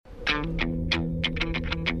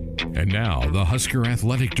And now, the Husker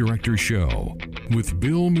Athletic Director Show with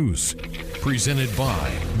Bill Moos, presented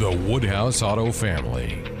by the Woodhouse Auto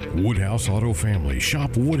Family. Woodhouse Auto Family.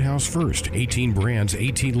 Shop Woodhouse first. 18 brands,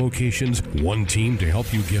 18 locations, one team to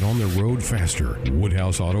help you get on the road faster.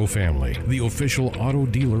 Woodhouse Auto Family, the official auto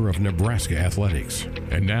dealer of Nebraska Athletics.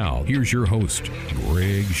 And now, here's your host,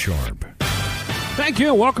 Greg Sharp. Thank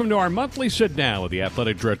you. Welcome to our monthly sit-down with the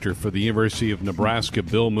athletic director for the University of Nebraska,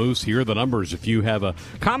 Bill Moos. Here are the numbers. If you have a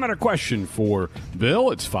comment or question for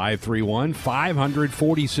Bill, it's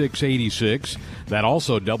 531-500-4686. That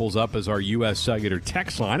also doubles up as our U.S. Cellular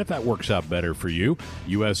text line, if that works out better for you.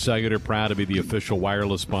 U.S. Cellular, proud to be the official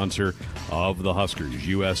wireless sponsor of the Huskers.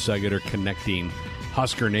 U.S. Cellular, connecting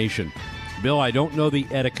Husker Nation. Bill, I don't know the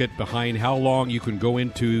etiquette behind how long you can go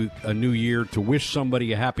into a new year to wish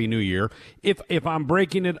somebody a Happy New Year. If I'm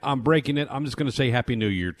breaking it, I'm breaking it. I'm just going to say Happy New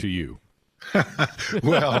Year to you.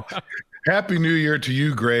 Well, Happy New Year to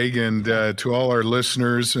you, Greg, and to all our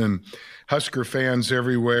listeners and Husker fans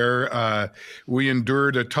everywhere. We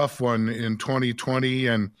endured a tough one in 2020,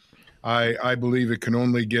 and I believe it can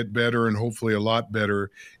only get better and hopefully a lot better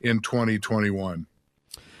in 2021.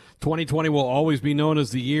 2020 will always be known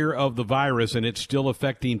as the year of the virus, and it's still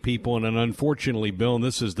affecting people. And unfortunately, Bill, and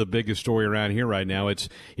this is the biggest story around here right now, it's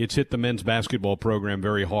hit the men's basketball program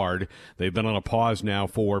very hard. They've been on a pause now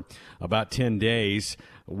for about 10 days.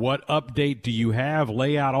 What update do you have?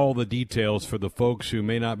 Lay out all the details for the folks who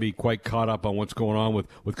may not be quite caught up on what's going on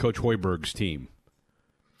with Coach Hoiberg's team.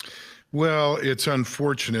 Well, it's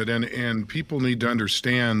unfortunate, and people need to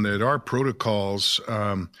understand that our protocols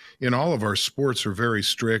in all of our sports are very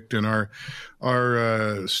strict, and our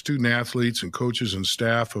student athletes and coaches and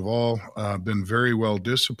staff have all been very well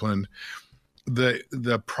disciplined.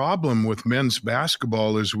 The problem with men's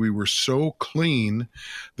basketball is we were so clean,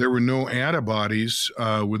 there were no antibodies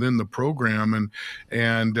within the program,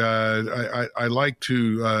 and I like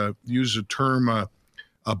to use the term a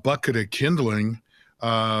bucket of kindling.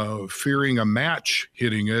 Fearing a match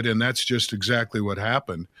hitting it, and that's just exactly what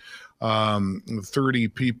happened. 30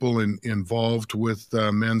 people involved with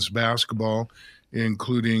men's basketball,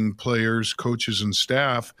 including players, coaches, and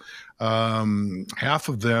staff. Half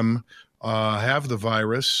of them have the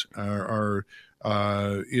virus, are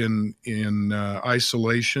in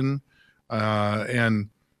isolation, and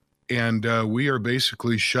we are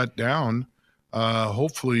basically shut down.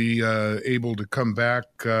 Hopefully, able to come back.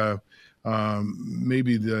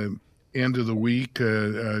 Maybe the end of the week.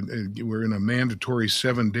 We're in a mandatory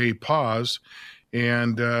 7-day pause,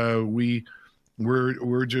 and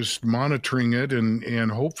we're just monitoring it,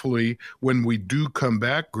 and hopefully when we do come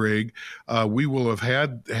back, Greg, we will have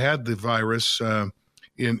had the virus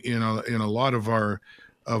in a lot of our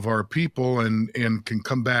people, and can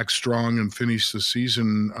come back strong and finish the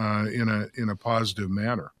season in a positive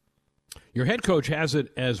manner. Your head coach has it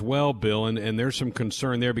as well, Bill, and there's some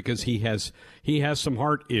concern there because he has some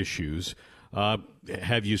heart issues.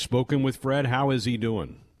 Have you spoken with Fred? How is he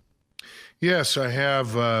doing? Yes, I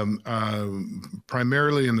have.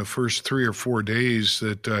 Primarily in the first 3 or 4 days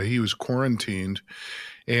that he was quarantined,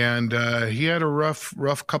 and he had a rough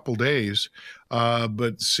couple days,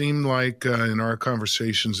 but seemed like in our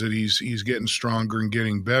conversations that he's getting stronger and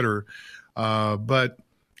getting better, but.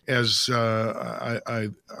 As I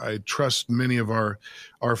trust many of our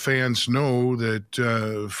fans know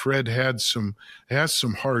that Fred has some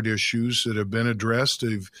heart issues that have been addressed.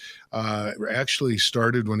 They've actually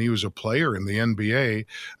started when he was a player in the NBA.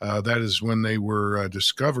 That is when they were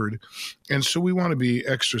discovered. And so we want to be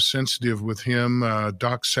extra sensitive with him.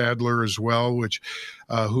 Doc Sadler as well,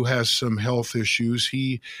 who has some health issues.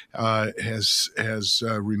 He has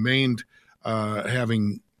remained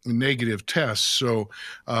having negative tests, so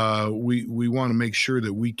we want to make sure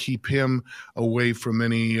that we keep him away from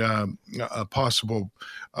any possible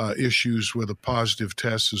issues with a positive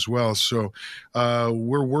test as well. So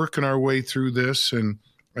we're working our way through this, and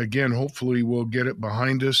again, hopefully we'll get it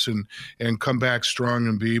behind us and come back strong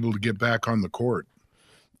and be able to get back on the court.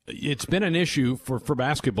 It's been an issue for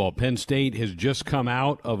basketball. Penn State has just come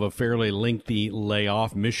out of a fairly lengthy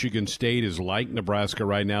layoff. Michigan State is like Nebraska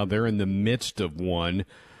right now. They're in the midst of one.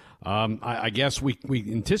 I guess we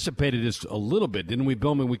anticipated this a little bit, didn't we,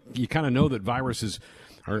 Bill? I mean, you kind of know that viruses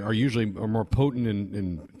are usually more potent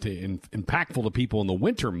and impactful to people in the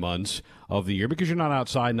winter months of the year because you're not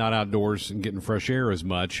outside, not outdoors, and getting fresh air as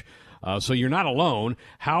much. So you're not alone.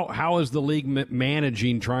 How is the league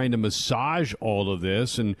managing trying to massage all of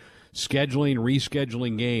this and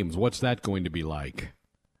rescheduling games? What's that going to be like?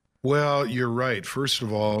 Well, you're right. First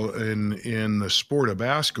of all, in the sport of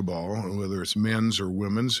basketball, whether it's men's or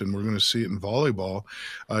women's, and we're going to see it in volleyball,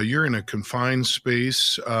 you're in a confined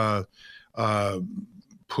space, uh,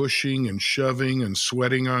 pushing and shoving and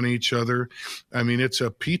sweating on each other. I mean, it's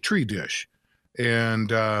a petri dish,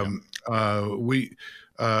 and we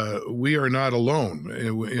are not alone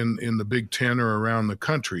in the Big Ten or around the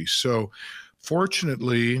country. So,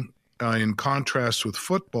 fortunately, in contrast with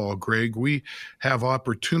football, Greg, we have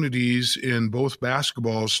opportunities in both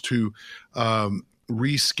basketballs to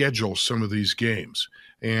reschedule some of these games.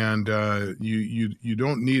 And you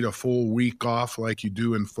don't need a full week off like you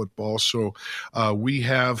do in football. So we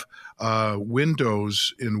have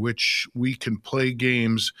windows in which we can play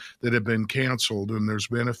games that have been canceled, and there's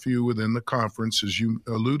been a few within the conference, as you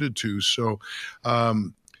alluded to. So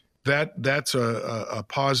that's a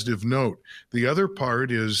positive note. The other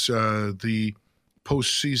part is the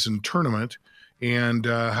postseason tournament and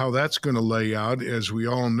how that's going to lay out. As we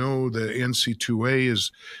all know, the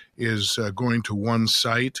NC2A is going to one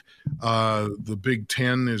site. The Big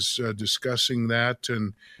Ten is discussing that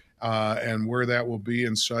and where that will be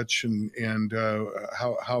and such, and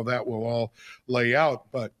how that will all lay out.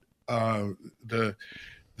 But the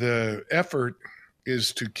effort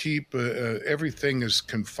is to keep everything as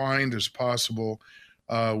confined as possible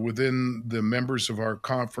within the members of our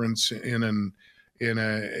conference in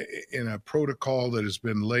a protocol that has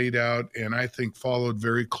been laid out, and I think followed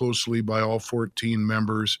very closely by all 14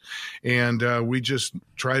 members. And we just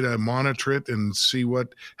try to monitor it and see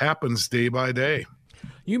what happens day by day.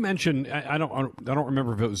 You mentioned, I don't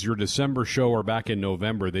remember if it was your December show or back in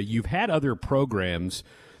November, that you've had other programs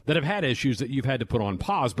that have had issues that you've had to put on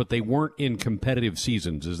pause, but they weren't in competitive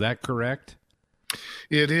seasons. Is that correct?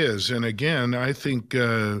 It is. And again, I think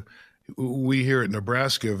we here at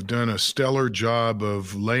Nebraska have done a stellar job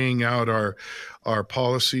of laying out our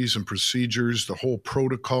policies and procedures, the whole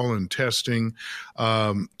protocol and testing.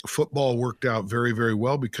 Football worked out very, very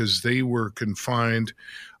well because they were confined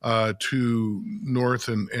to North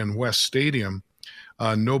and West Stadium.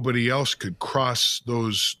 Nobody else could cross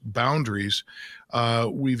those boundaries.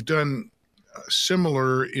 We've done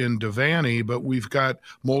similar in Devaney, but we've got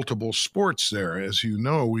multiple sports there. As you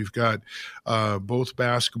know, we've got both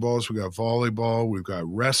basketballs, we've got volleyball, we've got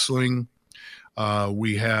wrestling.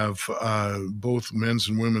 We have both men's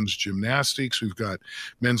and women's gymnastics. We've got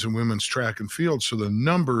men's and women's track and field. So the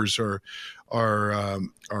numbers are a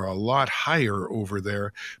lot higher over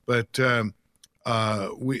there. But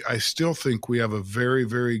I still think we have a very,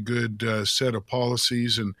 very good set of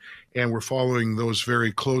policies, and we're following those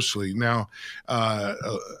very closely. Now,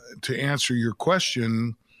 to answer your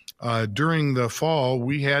question, during the fall,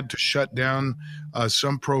 we had to shut down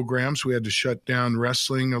some programs. We had to shut down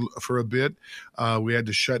wrestling for a bit. We had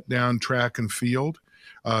to shut down track and field,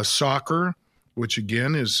 soccer, which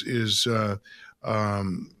again is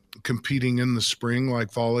competing in the spring,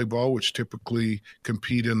 like volleyball, which typically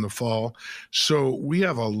compete in the fall. So we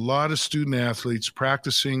have a lot of student athletes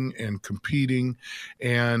practicing and competing,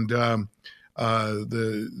 and the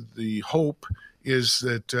hope is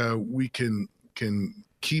that we can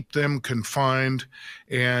keep them confined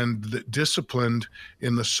and disciplined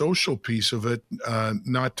in the social piece of it,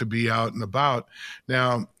 not to be out and about.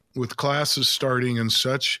 Now, with classes starting and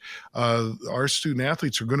such, our student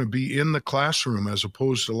athletes are going to be in the classroom as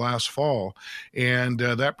opposed to last fall. And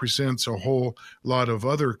that presents a whole lot of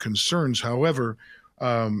other concerns. However,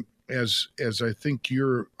 as I think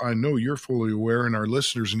I know you're fully aware, and our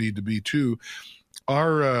listeners need to be too,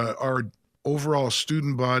 our overall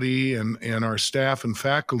student body and our staff and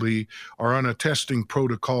faculty are on a testing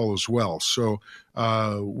protocol as well. So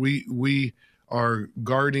we are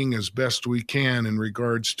guarding as best we can in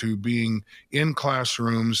regards to being in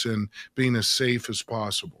classrooms and being as safe as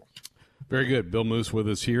possible. Very good. Bill Moos with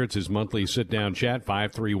us here. It's his monthly sit-down chat,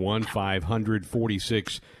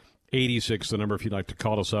 531-546-86, the number if you'd like to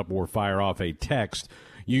call us up or fire off a text.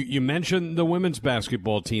 You mentioned the women's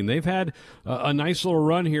basketball team. They've had a nice little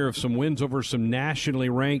run here of some wins over some nationally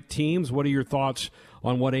ranked teams. What are your thoughts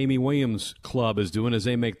on what Amy Williams' club is doing as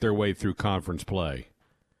they make their way through conference play?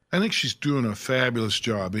 I think she's doing a fabulous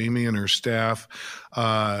job, Amy and her staff.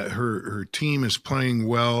 Her team is playing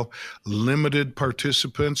well. Limited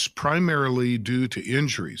participants, primarily due to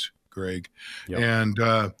injuries, Greg. Yep. And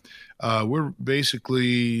we're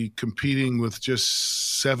basically competing with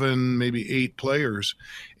just 7, maybe 8 players,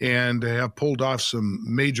 and have pulled off some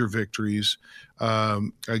major victories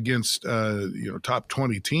against top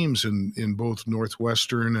 20 teams in both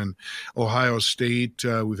Northwestern and Ohio State.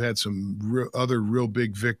 We've had some other real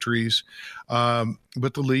big victories,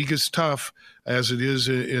 but the league is tough, as it is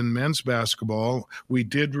in men's basketball. We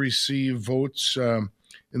did receive votes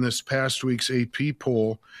in this past week's AP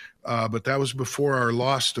poll, but that was before our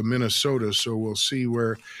loss to Minnesota, so we'll see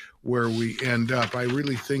where we end up. I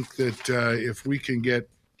really think that if we can get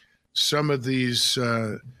some of these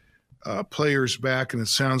players back, and it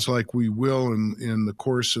sounds like we will in the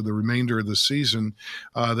course of the remainder of the season,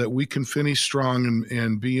 that we can finish strong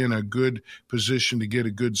and be in a good position to get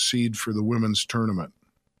a good seed for the women's tournament.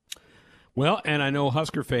 Well, and I know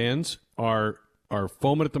Husker fans are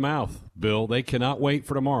foaming at the mouth, Bill. They cannot wait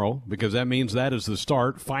for tomorrow, because that means that is the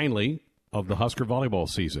start, finally, of the Husker volleyball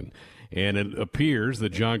season. And it appears that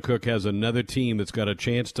John Cook has another team that's got a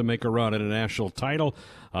chance to make a run at a national title.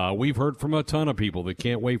 We've heard from a ton of people that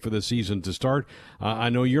can't wait for the season to start. I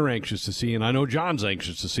know you're anxious to see, and I know John's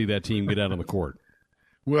anxious to see that team get out on the court.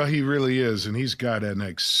 Well, he really is, and he's got an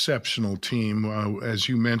exceptional team. As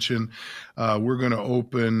you mentioned, we're going to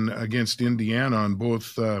open against Indiana on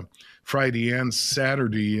both Friday and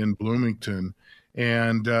Saturday in Bloomington,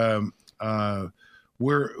 and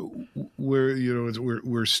we're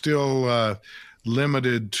still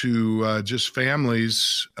limited to just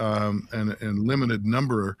families and limited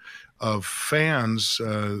number of fans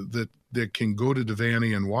that can go to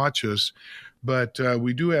Devaney and watch us. But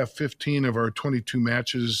we do have 15 of our 22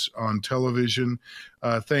 matches on television,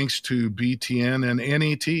 thanks to BTN and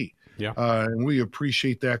NET. Yeah, and we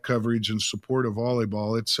appreciate that coverage and support of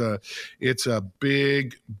volleyball. It's a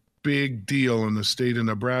big deal in the state of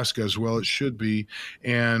Nebraska, as well it should be.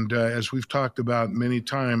 And as we've talked about many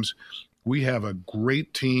times, we have a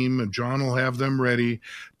great team. John will have them ready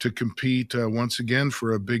to compete once again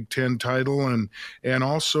for a Big Ten title and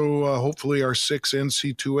also hopefully our 6th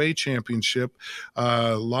NC2A championship.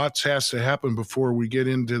 Lots has to happen before we get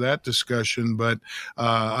into that discussion, but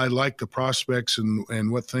I like the prospects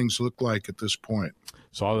and what things look like at this point.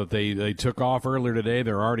 Saw that they took off earlier today.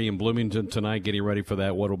 They're already in Bloomington tonight, getting ready for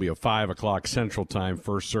that, what will be a 5 o'clock Central Time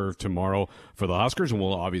first serve tomorrow for the Huskers, and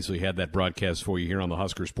we'll obviously have that broadcast for you here on the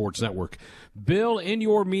Husker Sports Network. Bill, in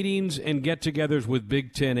your meetings and get-togethers with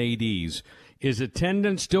Big Ten ADs, is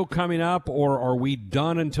attendance still coming up, or are we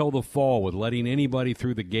done until the fall with letting anybody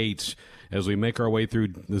through the gates as we make our way through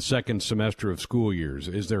the second semester of school years?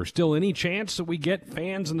 Is there still any chance that we get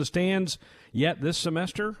fans in the stands yet this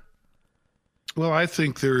semester? Well, I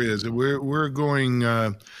think there is. We're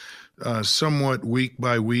going somewhat week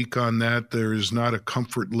by week on that. There is not a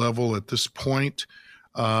comfort level at this point.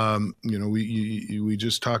 We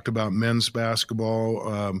just talked about men's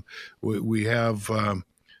basketball. We have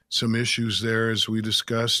some issues there, as we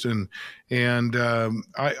discussed, and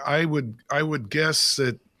I would guess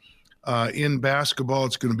that in basketball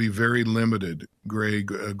it's going to be very limited,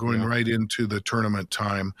 Greg, going right into the tournament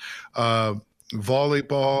time.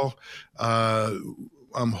 Volleyball,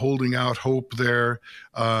 I'm holding out hope there,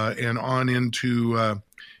 and on into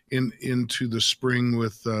the spring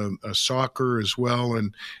with soccer as well,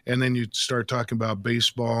 and then you start talking about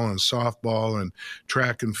baseball and softball and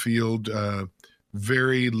track and field.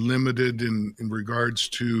 Very limited in regards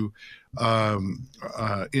to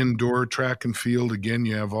indoor track and field. Again,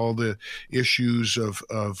 you have all the issues of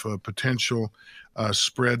potential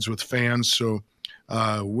spreads with fans, so.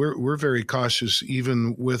 We're very cautious,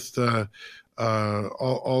 even with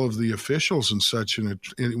all of the officials and such. And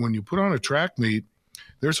when you put on a track meet,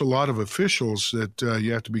 there's a lot of officials that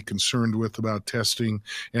you have to be concerned with about testing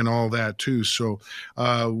and all that too. So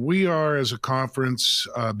we are, as a conference,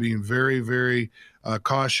 being very, very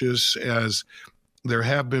cautious, as there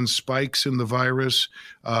have been spikes in the virus.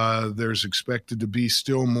 There's expected to be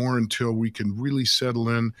still more until we can really settle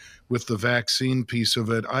in with the vaccine piece of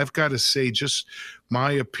it. I've got to say, just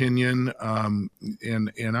my opinion,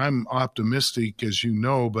 and I'm optimistic, as you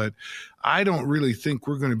know, but I don't really think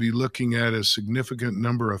we're going to be looking at a significant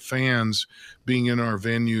number of fans being in our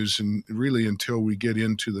venues, and really until we get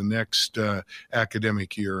into the next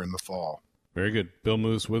academic year in the fall. Very good. Bill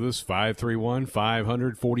Moos with us,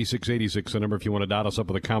 531-500-4686, the number if you want to dot us up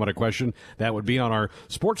with a comment or question. That would be on our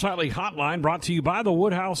Sports Nightly hotline, brought to you by the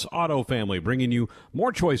Woodhouse Auto Family, bringing you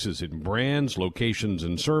more choices in brands, locations,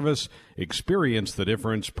 and service. Experience the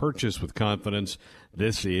difference. Purchase with confidence.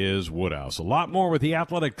 This is Woodhouse. A lot more with the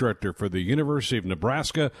athletic director for the University of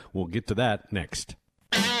Nebraska. We'll get to that next.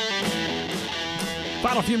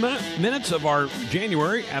 Final few minutes of our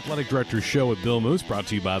January Athletic Director's Show with Bill Moos, brought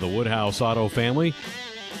to you by the Woodhouse Auto Family.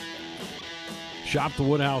 Shop the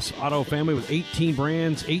Woodhouse Auto Family with 18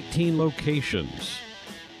 brands, 18 locations.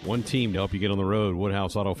 One team to help you get on the road.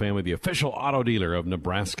 Woodhouse Auto Family, the official auto dealer of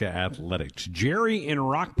Nebraska Athletics. Jerry in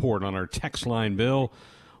Rockport on our text line. Bill,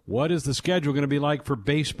 what is the schedule going to be like for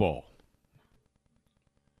baseball?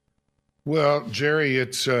 Well, Jerry,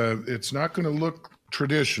 it's not going to look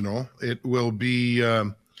traditional. It will be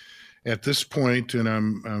at this point, and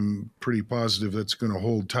I'm pretty positive that's going to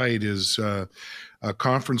hold tight, is a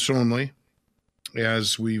conference only,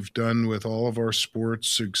 as we've done with all of our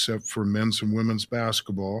sports except for men's and women's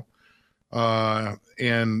basketball,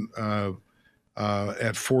 and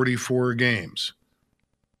at 44 games.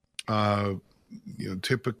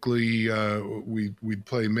 Typically we'd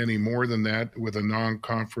play many more than that with a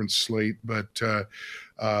non-conference slate, but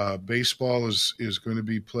baseball is going to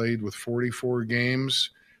be played with 44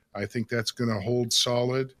 games. I think that's going to hold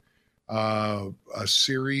solid. A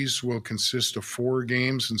series will consist of 4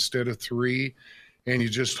 games instead of 3, and you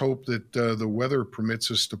just hope that the weather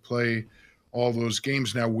permits us to play all those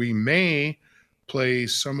games. Now, we may play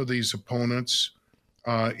some of these opponents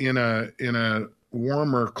in a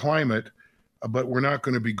warmer climate, but we're not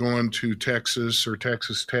going to be going to Texas or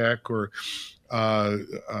Texas Tech or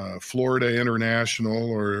Florida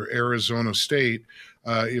International or Arizona State.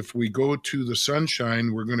 If we go to the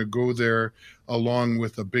Sunshine, we're going to go there along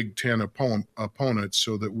with a Big Ten opponent,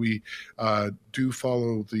 so that we do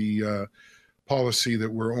follow the policy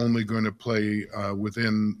that we're only going to play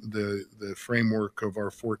within the framework of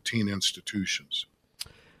our 14 institutions.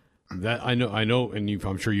 That I know, and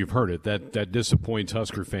I'm sure you've heard it. That disappoints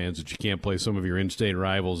Husker fans that you can't play some of your in-state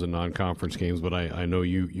rivals in non-conference games. But I know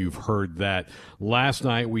you've heard that. Last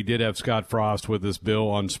night we did have Scott Frost with us, Bill,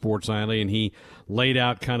 on Sports Nightly, and he laid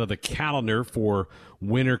out kind of the calendar for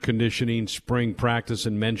winter conditioning, spring practice,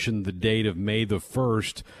 and mentioned the date of May the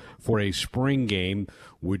 1st for a spring game.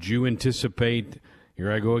 Would you anticipate?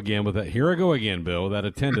 Here I go again, Bill, with that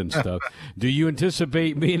attendance stuff. Do you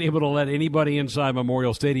anticipate being able to let anybody inside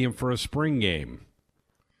Memorial Stadium for a spring game?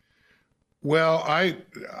 Well, I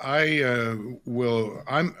will.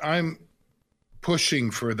 I'm pushing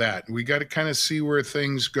for that. We got to kind of see where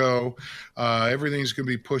things go. Everything's going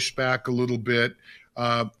to be pushed back a little bit.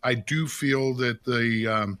 I do feel that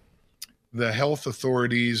the health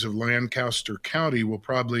authorities of Lancaster County will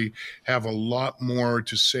probably have a lot more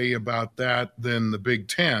to say about that than the Big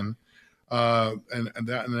Ten. And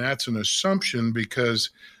that's an assumption,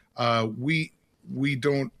 because we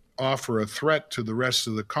don't offer a threat to the rest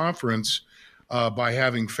of the conference by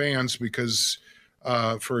having fans, because,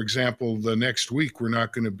 for example, the next week we're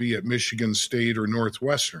not going to be at Michigan State or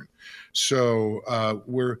Northwestern. So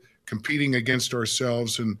we're competing against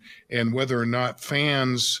ourselves, and whether or not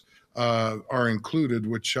fans are included,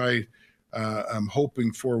 which I am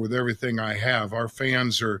hoping for with everything I have. Our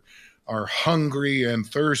fans are hungry and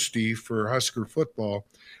thirsty for Husker football,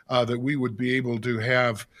 that we would be able to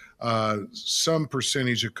have some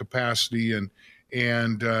percentage of capacity and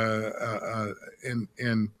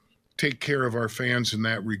take care of our fans in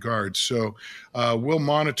that regard. So we'll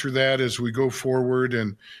monitor that as we go forward,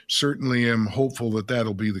 and certainly am hopeful that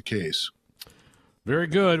that'll be the case. Very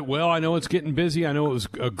good. Well, I know it's getting busy. I know it was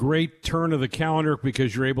a great turn of the calendar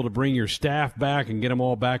because you're able to bring your staff back and get them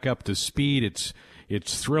all back up to speed.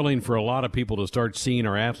 It's thrilling for a lot of people to start seeing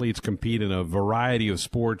our athletes compete in a variety of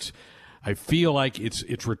sports. I feel like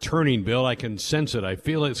it's returning, Bill. I can sense it. I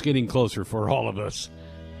feel it's getting closer for all of us.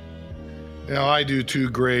 Yeah, I do too,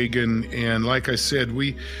 Greg. And like I said,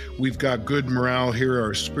 we've got good morale here.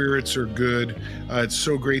 Our spirits are good. It's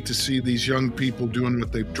so great to see these young people doing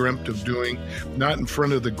what they've dreamt of doing, not in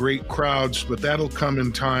front of the great crowds, but that'll come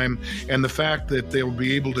in time. And the fact that they'll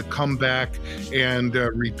be able to come back and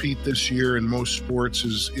repeat this year in most sports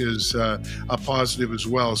is a positive as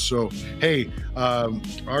well. So, hey,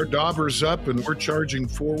 our dauber's up and we're charging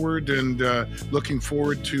forward and looking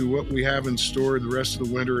forward to what we have in store the rest of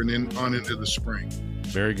the winter and on into the spring.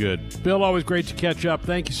 Very good. Bill, always great to catch up.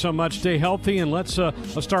 Thank you so much. Stay healthy, and let's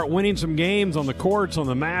start winning some games on the courts, on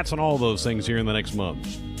the mats, and all those things here in the next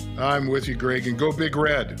month. I'm with you, Greg, and go Big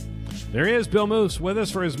Red. There he is, Bill Moos, with us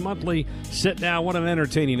for his monthly sit-down. What an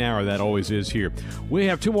entertaining hour that always is here. We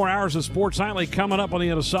have 2 more hours of Sports Nightly coming up on the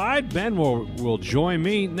other side. Ben will join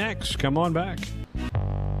me next. Come on back.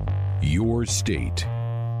 Your state,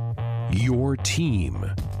 your team,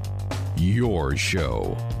 your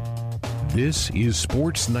show. This is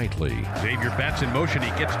Sports Nightly. Xavier Betts in motion. He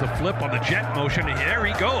gets the flip on the jet motion. And there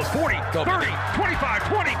he goes. 40, 30, 25,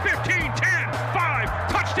 20, 15, 10, 5.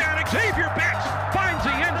 Touchdown. Xavier Betts finds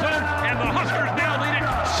the end zone, and the Huskers now lead it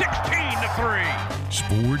 16-3.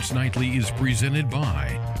 Sports Nightly is presented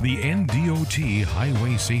by the NDOT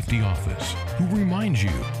Highway Safety Office, who reminds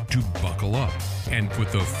you to buckle up and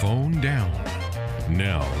put the phone down.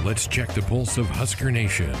 Now, let's check the pulse of Husker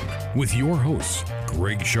Nation with your hosts,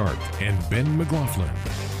 Greg Sharp and Ben McLaughlin.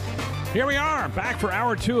 Here we are, back for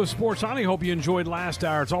Hour 2 of Sports Nightly. Hope you enjoyed last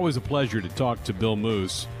hour. It's always a pleasure to talk to Bill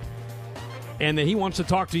Moos, and that he wants to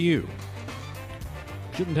talk to you.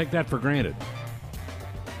 Shouldn't take that for granted.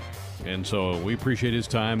 And so we appreciate his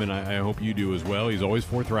time, and I hope you do as well. He's always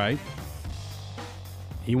forthright.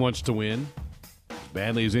 He wants to win as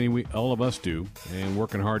badly as all of us do, and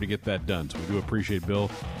working hard to get that done. So we do appreciate Bill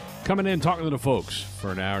coming in and talking to the folks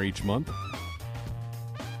for an hour each month.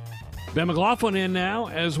 Ben McLaughlin in now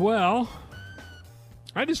as well.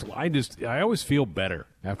 I always feel better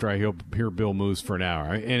after I hear Bill Moos for an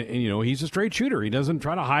hour. And you know, he's a straight shooter. He doesn't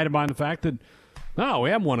try to hide behind the fact that, no, we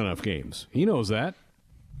haven't won enough games. He knows that.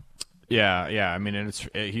 Yeah. I mean,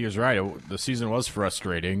 he was right. The season was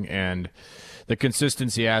frustrating, and the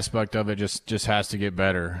consistency aspect of it just has to get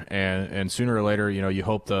better. And sooner or later, you know, you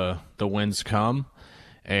hope the wins come,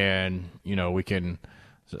 and you know we can,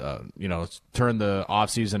 turn the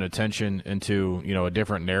offseason attention into a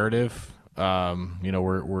different narrative.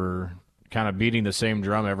 We're kind of beating the same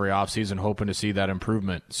drum every offseason, hoping to see that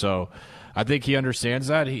improvement. So I think he understands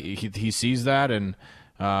that. He sees that, and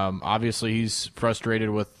obviously he's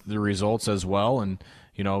frustrated with the results as well. And,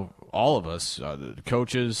 all of us, the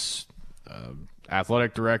coaches,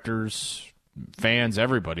 athletic directors, fans,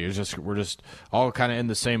 everybody, we're just all kind of in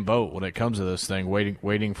the same boat when it comes to this thing,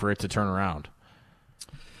 waiting for it to turn around.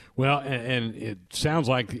 Well, and it sounds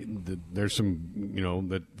like there's some,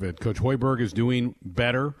 that Coach Hoiberg is doing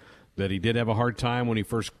better, that he did have a hard time when he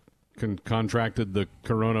first contracted the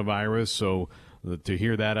coronavirus. So to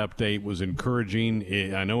hear that update was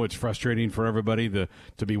encouraging. I know it's frustrating for everybody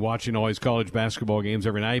to be watching all these college basketball games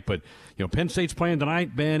every night, but Penn State's playing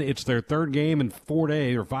tonight, Ben. It's their third game in 4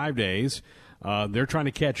 days or 5 days. They're trying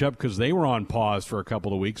to catch up because they were on pause for a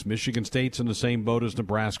couple of weeks. Michigan State's in the same boat as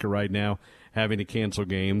Nebraska right now, having to cancel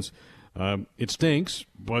games. It stinks,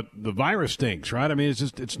 but the virus stinks, right? I mean,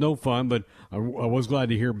 it's no fun, but I was glad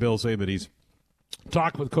to hear Bill say that he's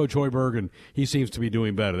talked with Coach Hoiberg, and he seems to be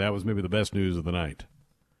doing better. That was maybe the best news of the night.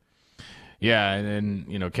 Yeah, and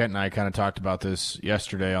Kent and I kind of talked about this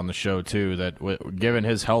yesterday on the show too, that given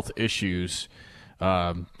his health issues,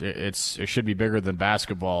 it should be bigger than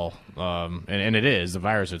basketball, and it is. The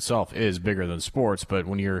virus itself is bigger than sports, but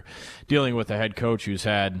when you're dealing with a head coach who's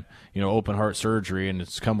had open heart surgery and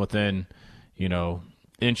it's come within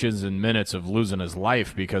inches and minutes of losing his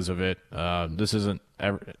life because of it, this isn't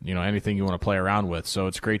anything you want to play around with. So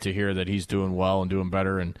it's great to hear that he's doing well and doing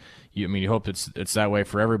better, and you hope it's that way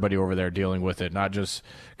for everybody over there dealing with it, not just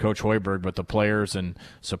Coach Hoiberg, but the players and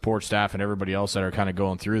support staff and everybody else that are kind of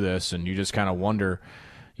going through this. And you just kind of wonder,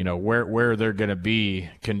 where they're going to be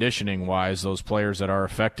conditioning wise, those players that are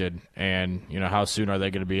affected, and how soon are they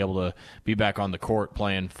going to be able to be back on the court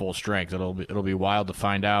playing full strength. It'll be wild to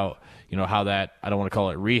find out, how that, I don't want to call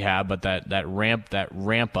it rehab, but that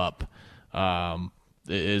ramp up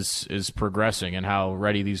is progressing, and how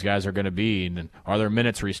ready these guys are going to be, and are there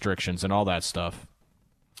minutes restrictions and all that stuff.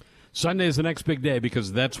 Sunday is the next big day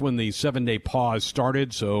because that's when the 7-day pause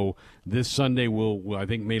started. So this Sunday I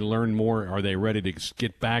think, may learn more. Are they ready to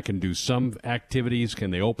get back and do some activities?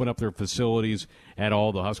 Can they open up their facilities at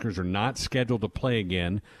all? The Huskers are not scheduled to play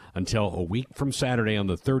again until a week from Saturday on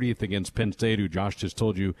the 30th against Penn State, who Josh just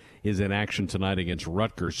told you is in action tonight against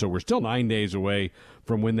Rutgers. So we're still 9 days away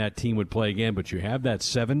from when that team would play again, but you have that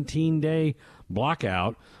 17-day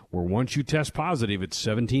blockout where once you test positive, it's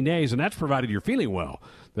 17 days, and that's provided you're feeling well,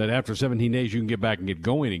 that after 17 days you can get back and get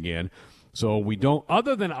going again. So we don't,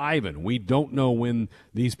 other than Ivan, we don't know when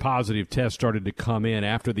these positive tests started to come in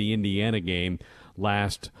after the Indiana game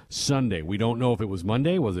last Sunday. We don't know if it was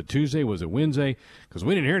Monday, was it Tuesday, was it Wednesday, because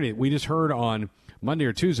we didn't hear anything. We just heard on Monday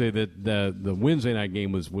or Tuesday that the Wednesday night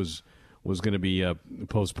game was going to be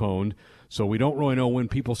postponed. So we don't really know when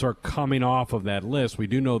people start coming off of that list. We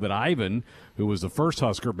do know that Ivan, who was the first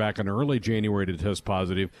Husker back in early January to test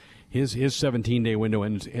positive, his 17-day window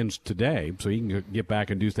ends today, so he can get back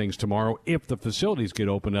and do things tomorrow if the facilities get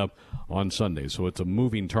opened up on Sunday. So it's a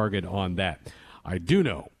moving target on that. I do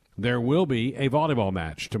know there will be a volleyball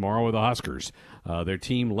match tomorrow with the Huskers. Their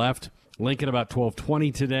team left Lincoln about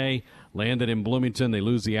 12:20 today, landed in Bloomington. They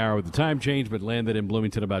lose the hour with the time change, but landed in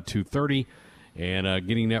Bloomington about 2:30. And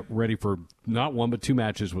getting that ready for not one but two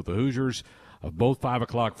matches with the Hoosiers. Both 5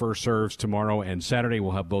 o'clock first serves tomorrow and Saturday.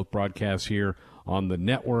 We'll have both broadcasts here on the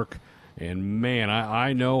network. And, man,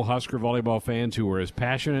 I know Husker volleyball fans who are as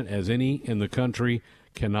passionate as any in the country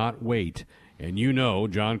Cannot wait. And you know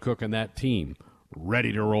John Cook and that team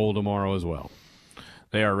ready to roll tomorrow as well.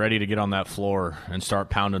 They are ready to get on that floor and start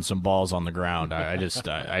pounding some balls on the ground.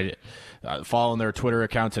 Following their Twitter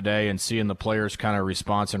account today and seeing the players' kind of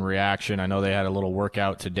response and reaction. I know they had a little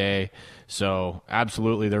workout today, so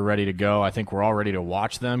absolutely they're ready to go. I think we're all ready to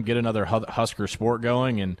watch them get another Husker sport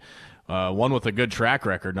going, and one with a good track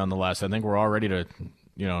record nonetheless. I think we're all ready to,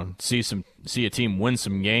 see a team win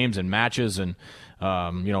some games and matches and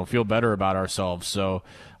feel better about ourselves. So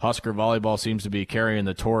Husker volleyball seems to be carrying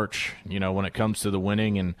the torch, when it comes to the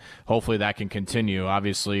winning, and hopefully that can continue.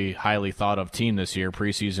 Obviously, highly thought of team this year,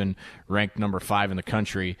 preseason ranked number 5 in the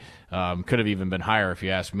country, could have even been higher if you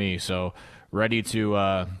ask me. So ready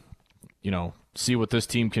to, see what this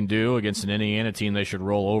team can do against an Indiana team they should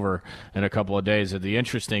roll over in a couple of days. The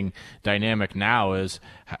interesting dynamic now is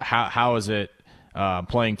how is it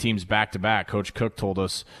playing teams back-to-back? Coach Cook told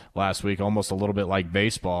us last week almost a little bit like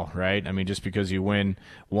baseball, right? I mean, just because you win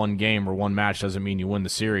one game or one match doesn't mean you win the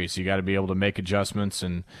series. You got to be able to make adjustments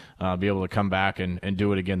and be able to come back and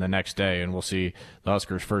do it again the next day. And we'll see the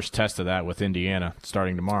Huskers' first test of that with Indiana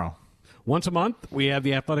starting tomorrow. Once a month, we have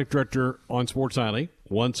the athletic director on Sports Nightly.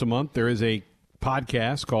 Once a month, there is a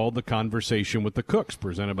podcast called The Conversation with the Cooks,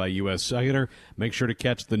 presented by U.S. Cellular. Make sure to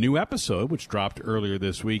catch the new episode, which dropped earlier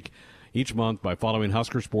this week, each month by following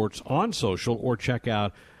Husker Sports on social or check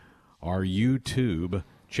out our YouTube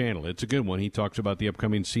channel. It's a good one. He talks about the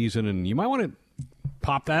upcoming season, and you might want to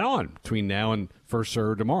pop that on between now and First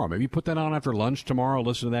Serve tomorrow. Maybe put that on after lunch tomorrow.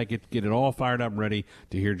 Listen to that. Get it all fired up and ready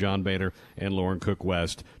to hear John Bader and Lauren Cook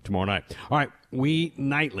West tomorrow night. All right,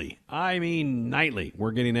 nightly,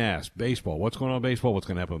 we're getting asked, baseball. What's going on in baseball? What's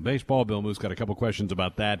going to happen in baseball? Bill Moos got a couple questions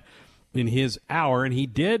about that in his hour, and he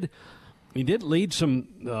did lead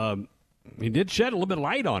some he did shed a little bit of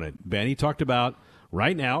light on it, Ben. He talked about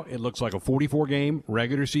right now it looks like a 44-game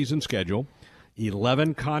regular season schedule,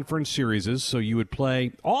 11 conference series, so you would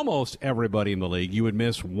play almost everybody in the league. You would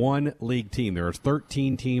miss one league team. There are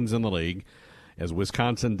 13 teams in the league, as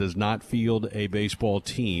Wisconsin does not field a baseball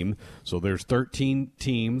team. So there's 13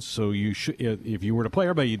 teams, so you should, if you were to play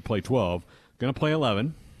everybody, you'd play 12. Going to play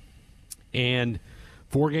 11. And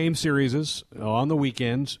 4-game series on the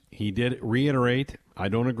weekends. He did reiterate, I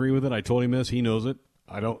don't agree with it. I told him this. He knows it.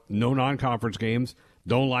 No non-conference games.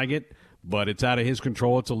 Don't like it, but it's out of his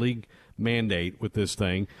control. It's a league mandate with this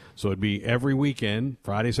thing. So it'd be every weekend,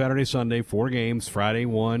 Friday, Saturday, Sunday, 4 games, Friday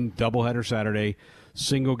 1, doubleheader Saturday,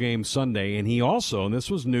 single game Sunday. And he also, and this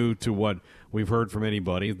was new to what we've heard from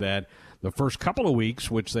anybody, that the first couple of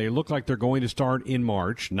weeks, which they look like they're going to start in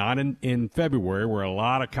March, not in February, where a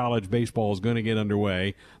lot of college baseball is going to get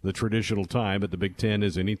underway, the traditional time, but the Big Ten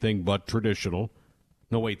is anything but traditional.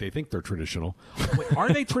 No, wait, they think they're traditional. Wait, are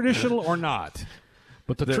they traditional or not?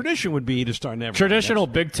 But the tradition would be to start never. Traditional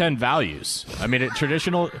Big Ten values. I mean,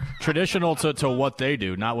 traditional to what they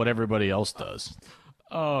do, not what everybody else does.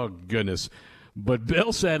 Oh, goodness. But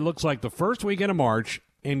Bill said looks like the first weekend of March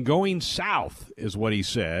and going south is what he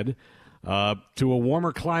said, to a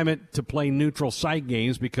warmer climate to play neutral site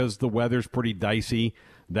games because the weather's pretty dicey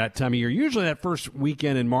that time of year. Usually that first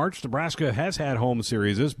weekend in March, Nebraska has had home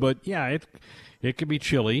series, but, yeah, it could be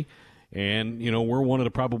chilly. And, we're one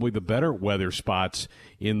of probably the better weather spots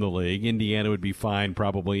in the league. Indiana would be fine,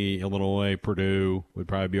 probably. Illinois, Purdue would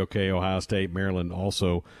probably be okay. Ohio State, Maryland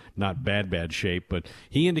also not bad shape. But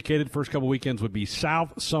he indicated first couple weekends would be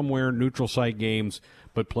south somewhere, neutral site games,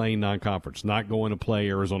 but playing non-conference. Not going to play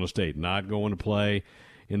Arizona State. Not going to play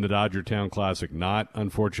in the Dodger Town Classic. Not,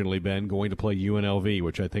 unfortunately, Ben, going to play UNLV,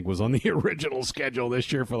 which I think was on the original schedule this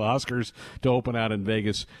year for the Huskers to open out in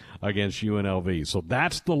Vegas against UNLV. So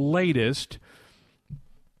that's the latest.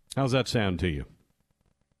 How's that sound to you?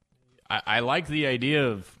 I like the idea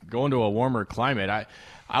of going to a warmer climate.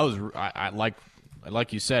 I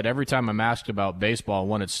like you said, every time I'm asked about baseball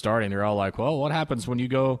when it's starting, they're all like, well, what happens when you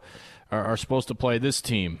go are supposed to play this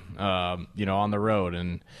team, on the road?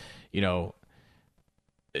 And,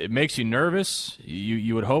 it makes you nervous.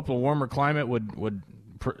 You would hope a warmer climate would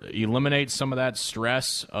eliminate some of that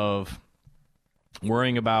stress of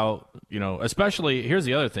worrying about, especially, here's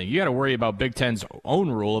the other thing. You got to worry about Big Ten's own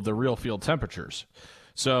rule of the real field temperatures.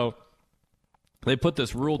 So they put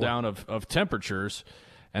this rule down of temperatures,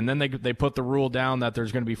 and then they put the rule down that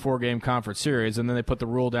there's going to be 4-game conference series, and then they put the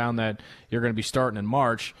rule down that you're going to be starting in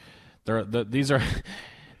March. These are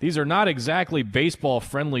these are not exactly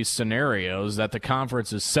baseball-friendly scenarios that the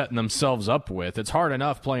conference is setting themselves up with. It's hard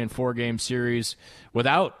enough playing 4-game series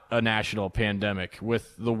without a national pandemic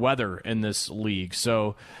with the weather in this league.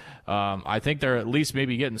 So I think they're at least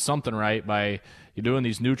maybe getting something right by doing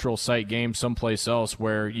these neutral site games someplace else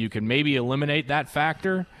where you can maybe eliminate that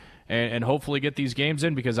factor and hopefully get these games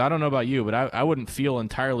in, because I don't know about you, but I wouldn't feel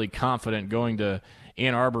entirely confident going to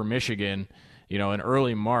Ann Arbor, Michigan, in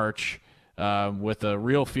early March with a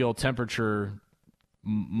real field temperature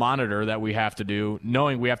monitor that we have to do,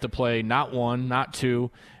 knowing we have to play not 1, not 2,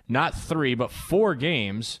 not 3, but 4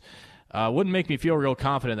 games. Wouldn't make me feel real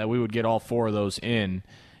confident that we would get all 4 of those in.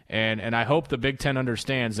 And I hope the Big Ten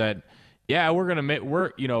understands that, yeah,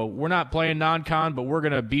 we're not playing non-con, but we're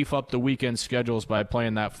gonna beef up the weekend schedules by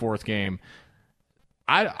playing that 4th game.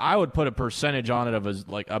 I would put a percentage on it of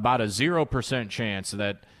about a 0% chance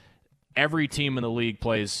that every team in the league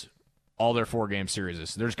plays all their 4-game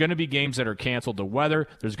series. There's going to be games that are canceled to weather.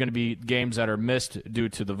 There's going to be games that are missed due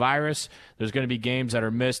to the virus. There's going to be games that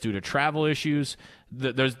are missed due to travel issues.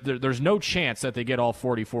 There's no chance that they get all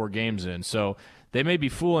 44 games in. So they may be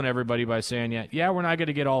fooling everybody by saying, yeah, we're not going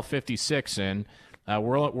to get all 56 in. But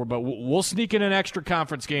we'll sneak in an extra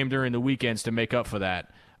conference game during the weekends to make up for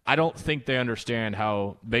that. I don't think they understand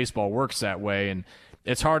how baseball works that way, and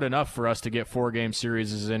it's hard enough for us to get 4-game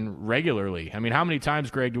series in regularly. I mean, how many times,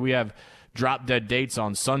 Greg, do we have drop-dead dates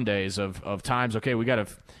on Sundays of times, okay, we got to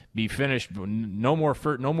be finished, no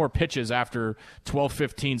more pitches after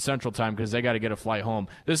 12:15 Central Time because they got to get a flight home.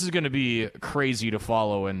 This is going to be crazy to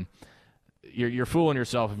follow, and you're fooling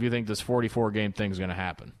yourself if you think this 44-game thing is going to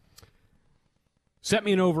happen. Set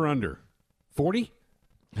me an over-under. 40?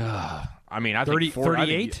 I mean, I 30, think 40,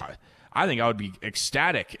 38? I think I would be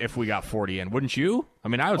ecstatic if we got 40 in, wouldn't you? I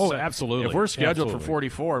mean, I would say absolutely. If we're scheduled for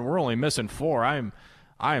 44 and we're only missing 4,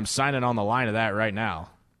 I am signing on the line of that right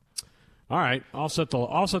now. All right, I'll set the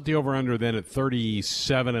over/under then at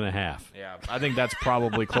 37.5. Yeah, I think that's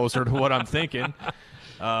probably closer to what I'm thinking.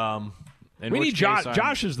 We need Josh.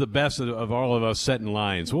 Josh is the best of all of us setting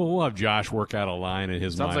lines. We'll have Josh work out a line in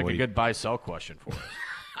his mind. Sounds like a good buy-sell question for us.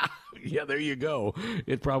 Yeah, there you go.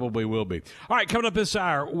 It probably will be. All right, coming up this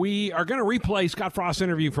hour, we are going to replay Scott Frost's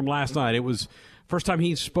interview from last night. It was first time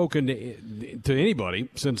he's spoken to anybody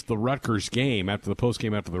since the Rutgers game, after the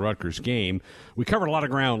postgame after the Rutgers game. We covered a lot of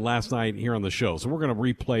ground last night here on the show, so we're going to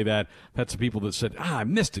replay that. I've had some people that said, I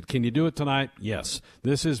missed it. Can you do it tonight? Yes.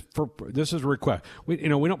 This is a request. We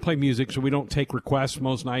don't play music, so we don't take requests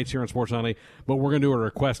most nights here on Sports Nightly, but we're going to do a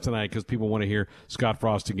request tonight because people want to hear Scott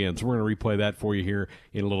Frost again. So we're going to replay that for you here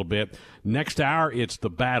in a little bit. Next hour, it's the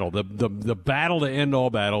battle, the battle to end all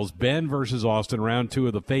battles. Ben versus Austin, round 2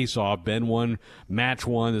 of the face-off. Ben won match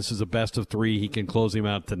 1. This is a best of 3. He can close him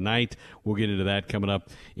out tonight. We'll get into that coming up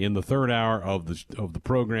in the third hour of the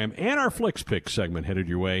program, and our Flix Pix segment headed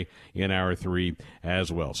your way in hour 3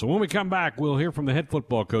 as well. So when we come back, we'll hear from the head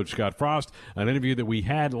football coach, Scott Frost, an interview that we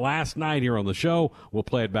had last night here on the show. We'll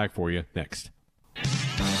play it back for you next.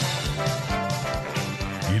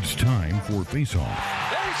 It's time for Face Off.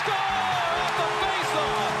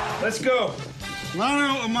 Let's go.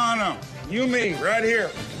 Mano a mano. You, me, right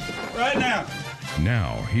here. Right now.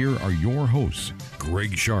 Now, here are your hosts,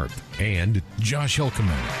 Greg Sharp and Josh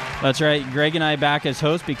Helkeman. That's right. Greg and I back as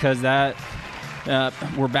hosts because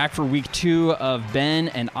we're back for week 2 of Ben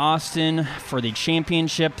and Austin for the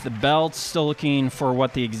championship, the belts. Still looking for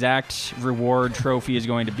what the exact reward trophy is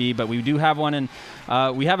going to be, but we do have one,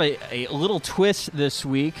 and we have a little twist this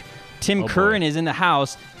week. Tim Curran is in the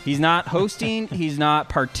house. He's not hosting. He's not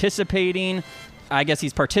participating. I guess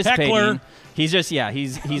he's participating. Heckler. He's just,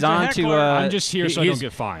 he's on to... I'm just here so I don't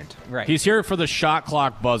get fined. Right. He's here for the shot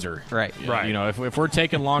clock buzzer. Right. Right. You know, if we're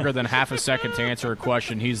taking longer than half a second to answer a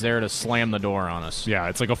question, he's there to slam the door on us. Yeah,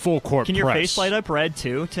 it's like a full court Can press. your face light up red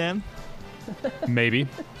too, Tim? Maybe.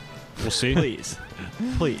 We'll see. Please.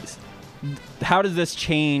 Please. How does this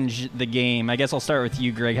change the game? I guess I'll start with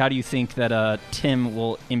you, Greg. How do you think that Tim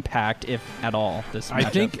will impact, if at all, this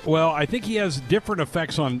matchup? I think he has different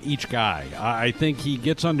effects on each guy. I think he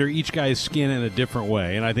gets under each guy's skin in a different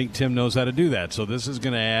way, and I think Tim knows how to do that. So this is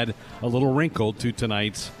going to add a little wrinkle to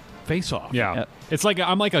tonight's face-off. Yeah. Yep. It's like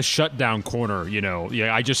I'm like a shutdown corner, you know.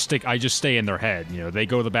 Yeah, I just stay in their head. You know, they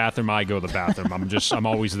go to the bathroom, I go to the bathroom. I'm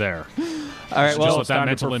always there. All right, well, it's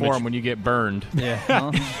time to perform when you get burned. Yeah,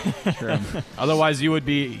 well, true. Otherwise, you would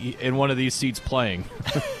be in one of these seats playing.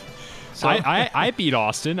 So I beat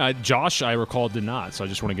Austin. Josh, I recall, did not. So I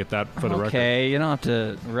just want to get that for the record. Okay, you don't have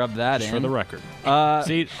to rub that just in. for the record.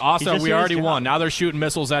 See, Austin, we already won. Now they're shooting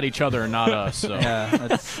missiles at each other and not us. So.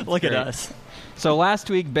 Yeah, Look at us. So last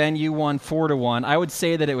week, Ben, you won 4-1. I would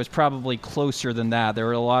say that it was probably closer than that. There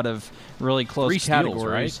were a lot of really close 3 steals, categories.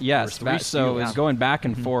 right? Yes, There was 3 so it was steals. going back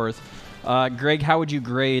and forth. Greg, how would you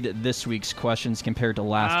grade this week's questions compared to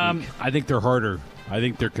last week? I think they're harder. I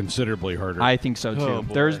think they're considerably harder. I think so, too. Oh,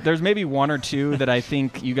 boy. There's maybe 1 or 2 that I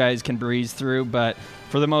think you guys can breeze through, but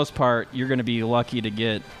for the most part, you're going to be lucky to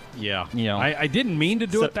get. Yeah. You know. I didn't mean to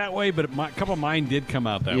do it that way, but a couple of mine did come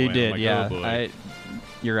out that way. You I'm did, like, yeah. Oh boy.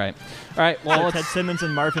 You're right. All right, well, Ted Simmons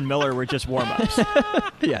and Marvin Miller were just warm-ups.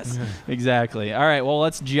 Yes, exactly. All right, well,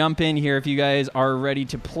 let's jump in here if you guys are ready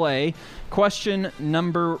to play. Question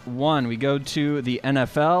number 1. We go to the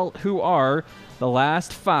NFL. Who are the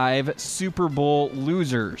last 5 Super Bowl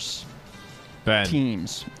losers? Ben.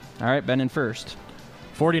 Teams. All right, Ben in first.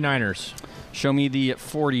 49ers. Show me the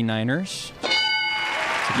 49ers.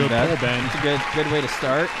 It's a good pull, Ben. It's a good way to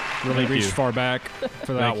start. Really reached you. far back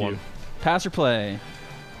for that Thank one. you. Pass or play?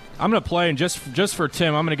 I'm going to play, and just for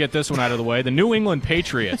Tim, I'm going to get this one out of the way. The New England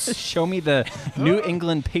Patriots. Show me the New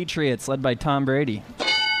England Patriots led by Tom Brady.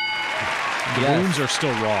 The wounds are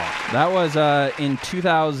still raw. That was in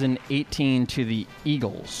 2018 to the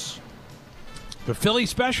Eagles. The Philly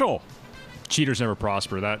special. Cheaters never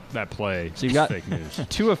prosper. That play So you've is got fake news.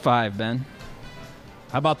 2 of 5, Ben.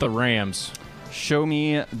 How about the Rams? Show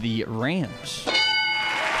me the Rams.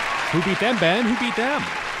 Who beat them, Ben? Who beat them?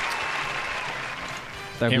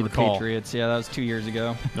 That would be Can't the recall. Patriots. Yeah, that was 2 years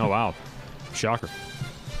ago. Oh, wow. Shocker.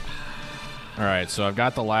 All right, so I've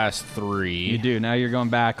got the last 3. You do. Now you're going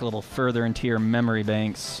back a little further into your memory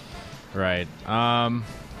banks. Right.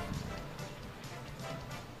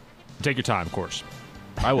 Take your time, of course.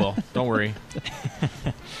 I will. Don't worry.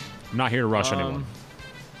 I'm not here to rush anyone.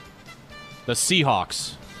 The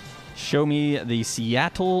Seahawks. Show me the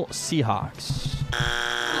Seattle Seahawks.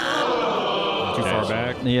 Too far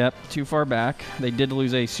back. Yep, too far back. They did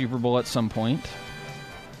lose a Super Bowl at some point.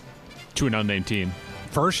 To an unnamed team.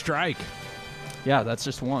 First strike. Yeah, that's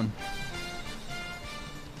just one.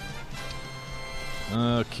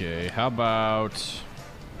 Okay, how about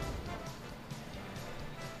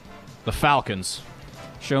the Falcons?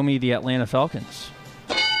 Show me the Atlanta Falcons.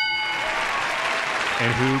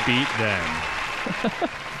 And who beat them?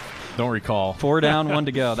 Don't recall. 4 down, 1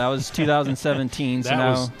 to go. That was 2017. So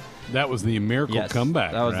now, That was the miracle yes,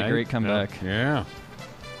 comeback. that was the right? great comeback. Yeah.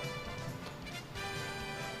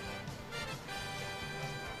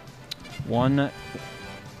 one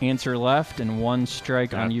answer left and 1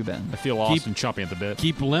 strike on you, Ben. I feel Austin chomping at the bit.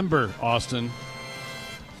 Keep limber, Austin.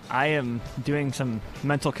 I am doing some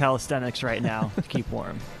mental calisthenics right now to keep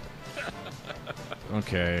warm.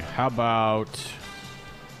 Okay, how about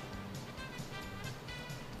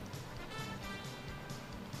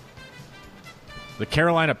the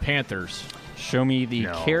Carolina Panthers? Show me the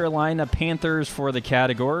No. Carolina Panthers for the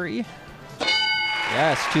category.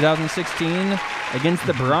 Yes, 2016 against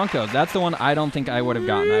the Broncos. That's the one I don't think I would have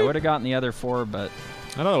gotten. I would have gotten the other 4, but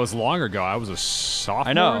I know it was long ago. I was a sophomore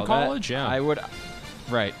I know in college. that, Yeah. I would.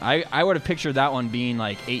 Right, I would have pictured that one being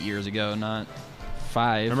like 8 years ago, not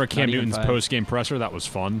 5. Remember Cam not even Newton's 5. post-game presser? That was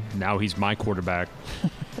fun. Now he's my quarterback.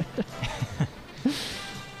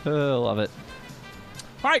 Love it.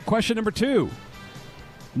 All right, question number 2.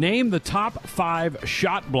 Name the top 5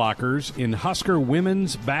 shot blockers in Husker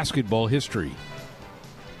women's basketball history.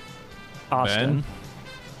 Austin.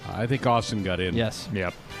 I think Austin got in. Yes.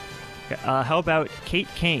 Yep. How about Kate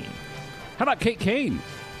Kane? How about Kate Kane?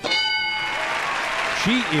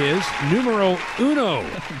 She is numero uno.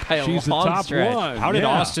 By a She's the long top stretch. one. How did Yeah.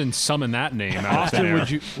 Austin summon that name out of thin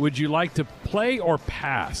Austin, air? would you like to play or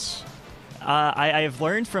pass? I have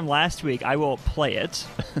learned from last week. I will play it.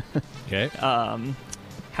 Okay.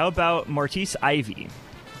 How about Martise Ivy?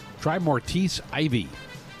 Try Mortice Ivy.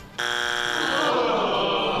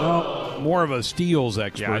 Well, more of a steals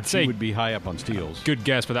expert. Yeah, I'd say- She would be high up on steals. Good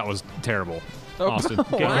guess, but that was terrible. Austin.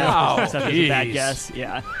 Wow. Except it's a bad Jeez. guess.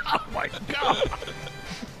 Yeah.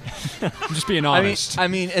 I'm just being I mean, honest.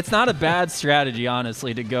 it's not a bad strategy,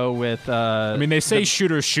 honestly, to go with. I mean, they say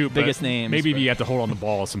shooters shoot, biggest but names, maybe but- you have to hold on the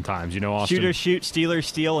ball sometimes. You know, Austin. Shooters shoot, stealers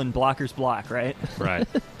steal, and blockers block, right? Right.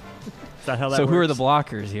 Is that how that so works? who are the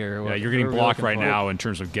blockers here? Yeah, you're Who getting are we blocked looking right for? now in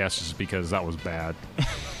terms of guesses because that was bad.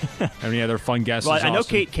 Any other fun guesses? Well, I know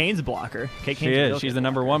Austin? Kate Kane's a blocker. Kate She Kane's a real is. She's good the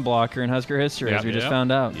number blocker. 1 blocker in Husker history, as we just Yep.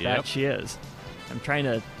 found out. Yep. That she is. I'm trying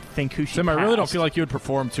to think who she Tim, I really don't passed. feel like you would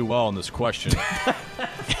perform too well in this question.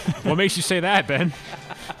 What makes you say that, Ben?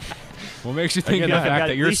 What makes you think Again, the that? fact got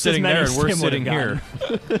that at you're least as sitting many there as and we're Tim sitting would've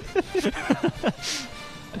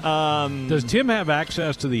here. Does Tim have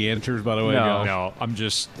access to the answers, by the way? No. No, I'm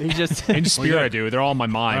just He just in spirit. I do. They're all in my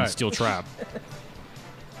mind. All right. Steel trap.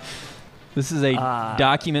 This is a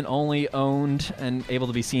document only owned and able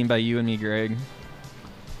to be seen by you and me, Greg.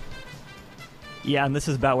 Yeah, and this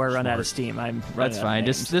is about where I run out of steam. That's fine.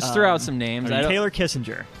 Just throw out some names. Taylor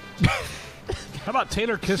Kissinger. How about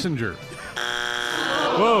Taylor Kissinger?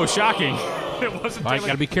 Whoa, shocking. It wasn't All right, Taylor.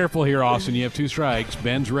 got to be careful here, Austin. You have 2 strikes.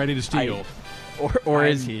 Ben's ready to steal. Or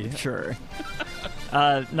is he? Sure.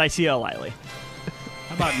 Nicaea Liley.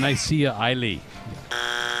 How about Nicaea Eiley?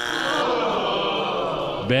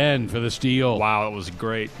 Ben for the steal. Wow, it was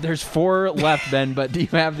great. There's 4 left, Ben, but do you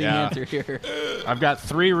have the answer here? I've got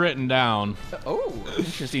 3 written down. Oh,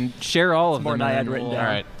 interesting. Share all of More them. than I had and written we'll- down.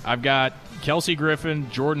 All right. I've got Kelsey Griffin,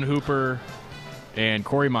 Jordan Hooper, and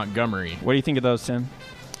Corey Montgomery. What do you think of those, Tim?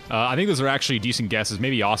 I think those are actually decent guesses.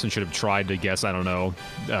 Maybe Austin should have tried to guess. I don't know.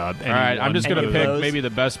 All right. I'm just going Any to of pick those? maybe the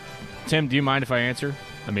best. Tim, do you mind if I answer?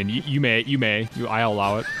 I mean, you may. I'll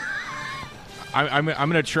allow it. I'm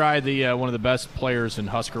going to try the one of the best players in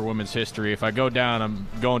Husker women's history. If I go down, I'm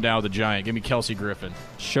going down with a giant. Give me Kelsey Griffin.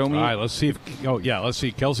 Show me All right, let's see if. Oh, yeah, let's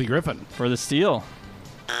see. Kelsey Griffin. for the steal.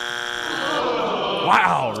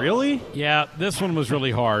 Wow, really? Yeah, this one was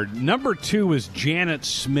really hard. Number 2 is Janet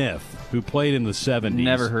Smith, who played in the 70s.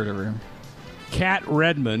 Never heard of her. Kat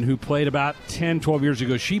Redmond, who played about 10, 12 years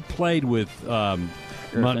ago. She played with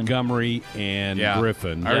Montgomery and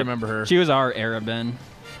Griffin. I remember her. She was our era, Ben.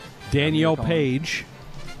 Danielle Page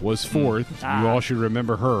was 4th. You all should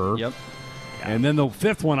remember her. Yep. And then the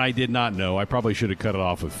 5th one I did not know. I probably should have cut it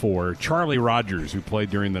off with 4. Charlie Rogers, who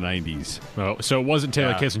played during the 90s. Oh, so it wasn't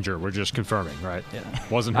Taylor Kissinger. We're just confirming, right? Yeah.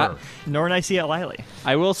 Wasn't her. Nor Nicaea Liley.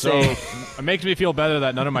 I will So say, it makes me feel better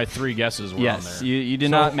that none of my 3 guesses were on yes, there. you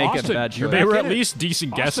did So, not make Austin, a bad you're choice. They were back at in it. least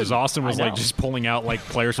decent guesses. Austin was I like know. just pulling out like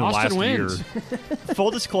players from Austin last year. wins.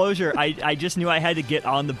 Full disclosure, I just knew I had to get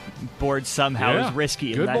on the board somehow. It Yeah. was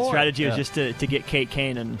risky, Good and that boy. strategy was Yeah. just to get Kate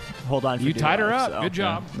Kane and hold on for You dear tied her life, up. so. Good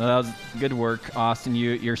job. No, that was good work, Austin.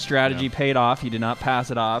 Your strategy paid off. You did not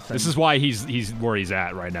pass it off. This and- is why he's where he's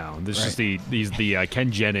at right now. This is the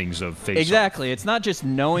Ken Jennings of face. Exactly. It's not just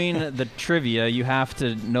knowing the trivia. You have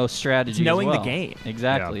to know strategy. It's knowing as the well. game.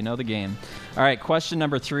 Exactly. Yeah. Know the game. All right. Question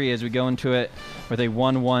number 3 as we go into it with a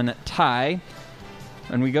 1-1 tie.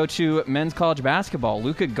 And we go to men's college basketball.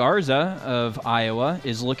 Luka Garza of Iowa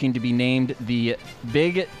is looking to be named the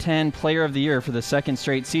Big Ten Player of the Year for the 2nd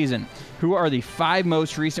straight season. Who are the 5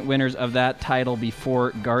 most recent winners of that title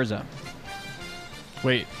before Garza?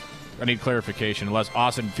 Wait, I need clarification. Unless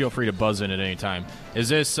Austin, feel free to buzz in at any time. Is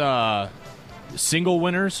this single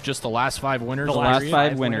winners? Just the last 5 winners? The last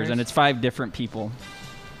 5 winners, and it's 5 different people.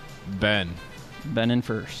 Ben. Ben in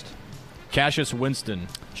first. Cassius Winston.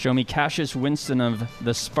 Show me Cassius Winston of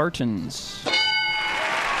the Spartans.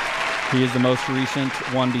 He is the most recent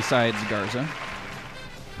one besides Garza.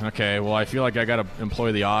 Okay, well, I feel like I got to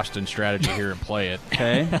employ the Austin strategy here and play it.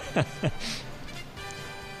 Okay.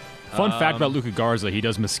 Fun fact about Luka Garza: he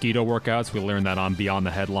does mosquito workouts. We learned that on Beyond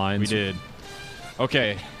the Headlines. We did.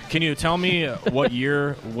 Okay, can you tell me what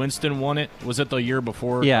year Winston won it? Was it the year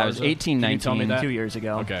before? Yeah, it was Garza? 18, Can you tell me 19. that? 2 years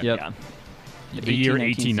ago. Okay. Yep. Yeah. The year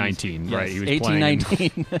 1819 1819, season. right? He was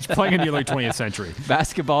 1819. playing in the early 20th century.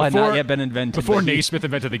 Basketball had Before- not yet been invented. Before but he- Naismith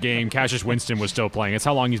invented the game, Cassius Winston was still playing. It's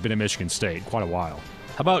how long he's been at Michigan State. Quite a while.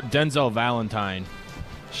 How about Denzel Valentine?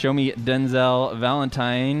 Show me Denzel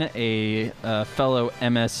Valentine, a fellow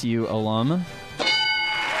MSU alum.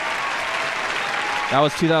 That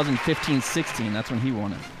was 2015-16. That's when he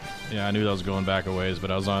won it. Yeah, I knew that was going back a ways,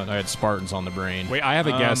 but I had Spartans on the brain. Wait, I have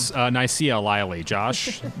a guess. Nicaea Liley.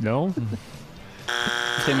 Josh? No?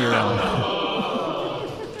 Timmy Rowe.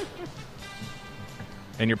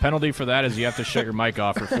 And your penalty for that is you have to shut your mic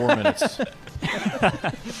off for 4 minutes.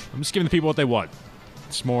 I'm just giving the people what they want.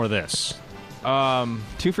 It's more of this.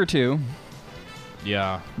 2 for 2.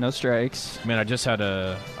 Yeah. No strikes. Man, I just had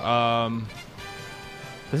a...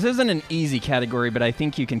 This isn't an easy category, but I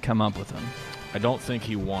think you can come up with them. I don't think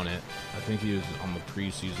he won it. I think he was on the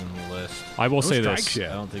preseason list. I will say strikes this.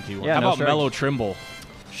 yet. I don't think he won. Yeah, How no about strikes. Mello Trimble?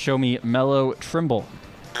 Show me Mello Trimble.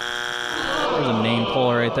 There's a name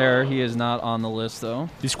puller right there. He is not on the list, though.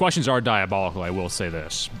 These questions are diabolical, I will say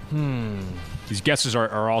this. These guesses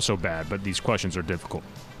are also bad, but these questions are difficult.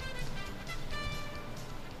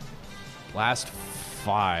 Last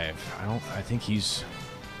 5. I think he's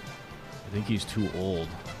too old.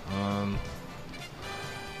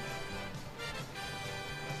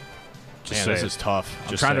 Just Man, say this it. is tough. I'm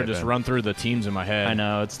Just trying say to it, just Ben. run through the teams in my head. I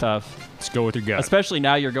know, it's tough. Let's go with your gut. Especially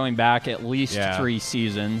now you're going back at least Yeah. 3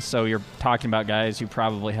 seasons, so you're talking about guys who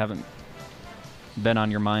probably haven't been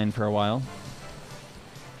on your mind for a while.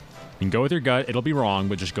 You can go with your gut. It'll be wrong,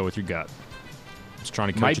 but just go with your gut. Just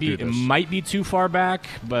trying to coach you It through this. might be too far back,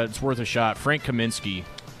 but it's worth a shot. Frank Kaminsky.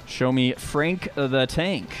 Show me Frank the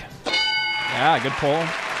Tank. Yeah, good pull.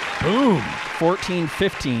 Boom.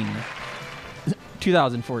 14-15.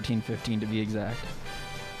 2014-15 to be exact.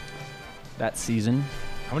 That season.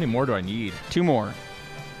 How many more do I need? 2 more.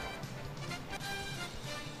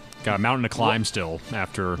 Got a mountain to climb still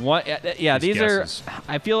after. What? Yeah, these guesses. are.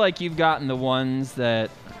 I feel like you've gotten the ones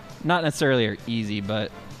that not necessarily are easy,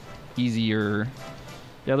 but easier.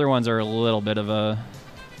 The other ones are a little bit of a.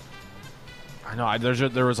 I know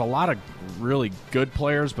there was a lot of really good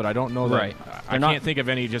players, but I don't know that. Right. I can't think of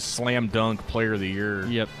any just slam dunk player of the year.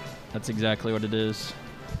 Yep, that's exactly what it is.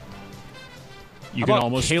 You How can about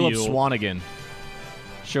almost Caleb feel. Swanigan.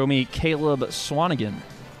 Show me Caleb Swanigan.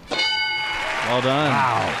 Well done.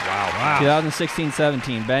 Wow.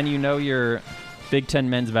 2016-17. Ben, you know your Big Ten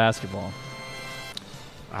men's basketball.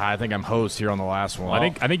 I think I'm host here on the last one.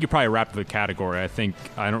 I think you probably wrapped the category. I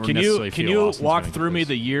don't Can necessarily you feel Austin's walk gonna through get me this.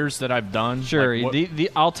 the years that I've done? Sure. Like, what-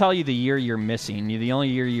 I'll tell you the year you're missing. The only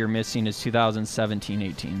year you're missing is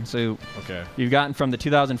 2017-18. So Okay. you've gotten from the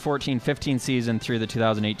 2014-15 season through the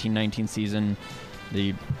 2018-19 season.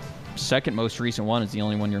 The second most recent one is the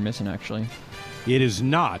only one you're missing, actually. It is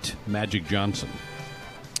not Magic Johnson.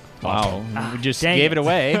 Wow. We just dang gave it. it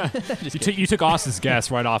away. You took Austin's guess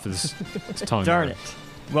right off his tongue. Darn there. it.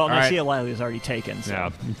 Well, All right. Nassia Liley was already taken. So. Yeah,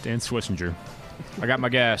 and Swissenger. I got my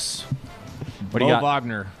guess. What do Mo you got?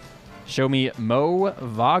 Wagner. Show me Mo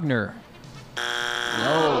Wagner.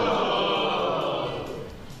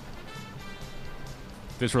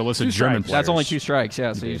 This were listed 2 German strikes. players. That's only 2 strikes,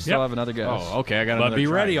 yeah, so you still Yep. have another guess. Oh, okay. I got But another be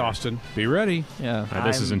try ready, here. Austin. Be ready. Yeah.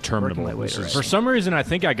 This is I'm interminable. working my way This to is- it. For some reason, I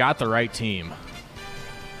think I got the right team.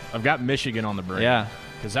 I've got Michigan on the brain. Yeah.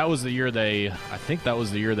 Because that was the year I think that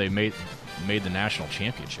was the year they made the national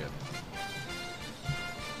championship.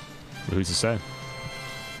 Who's to say?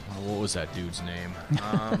 What was that dude's name?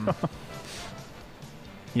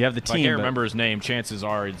 You have the If I team. can't but- remember his name, chances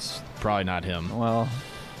are it's probably not him. Well,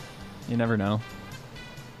 you never know.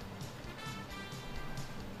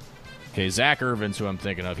 Okay, Zach Irvin's who I'm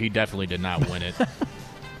thinking of. He definitely did not win it. Is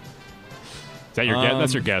that your guess?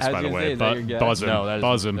 That's your guess, I was by the gonna way. say, is that your guess? Buzz him. No,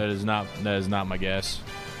 Buzz him. that is not my guess.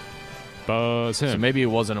 Buzz him. So maybe it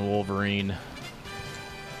wasn't a Wolverine.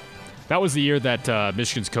 That was the year that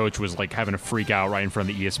Michigan's coach was like having a freak out right in front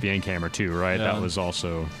of the ESPN camera too, right? Yeah. That was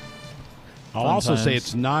also. I'll Fun also say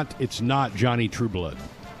times. it's not Johnny Trueblood.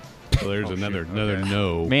 So there's another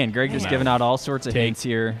no. Man, Greg just giving out all sorts of hints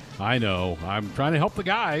here. I know. I'm trying to help the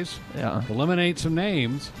guys Yeah. eliminate some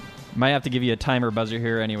names. Might have to give you a timer buzzer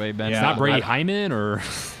here anyway, Ben. Yeah. It's not Brady Hyman or.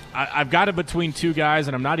 I've got it between two guys,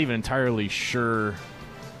 and I'm not even entirely sure.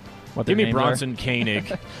 What their Give me names are. Bronson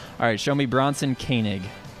Koenig. All right, show me Bronson Koenig.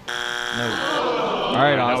 No. All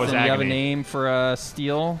right, That was Austin, you have a agony. name for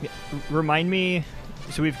Steele? Remind me.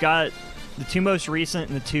 So we've got the 2 most recent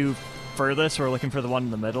and the 2 furthest. We're looking for the one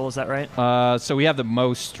in the middle. Is that right? So we have the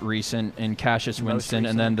most recent in Cassius Winston,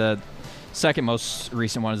 and then the second most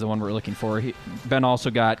recent one is the one we're looking for. Ben also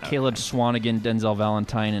got Caleb Swanigan, Denzel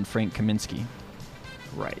Valentine, and Frank Kaminsky.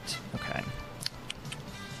 Right. Okay.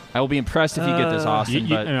 I will be impressed if you get this, Austin.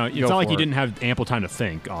 but It's go not like for you it. didn't have ample time to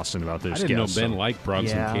think, Austin, about this. I didn't know guess, Ben so. liked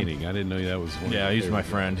Bronson Yeah. Koenig. I didn't know that was one. Yeah, of he's your my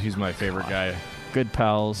favorite friend. He's my favorite guy. Good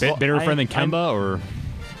pals. Better friend than I'm- Kemba, or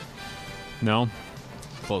no?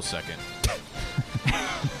 Close second.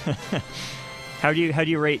 How do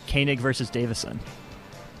you rate Koenig versus Davison?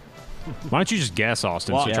 Why don't you just guess,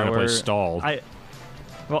 Austin? Well, instead of yeah, trying to play we're- stall.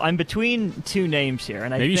 Well, I'm between 2 names here,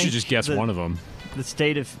 and I Maybe you think should just guess one of them. The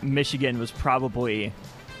state of Michigan was probably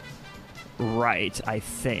right. I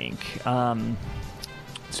think. So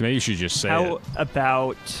maybe you should just say How it.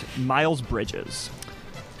 about Miles Bridges?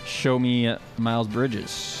 Show me Miles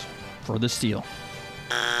Bridges for the steal.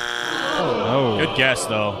 Oh. Good guess,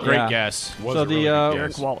 though. Great Yeah. guess. Was So a really the good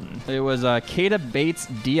Eric guess. Walton. it was Keita Bates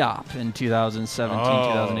Diop in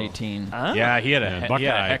 2017-2018. Huh? Yeah, he had a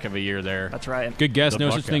Buckeye. heck of a year there. That's right. Good guess. The No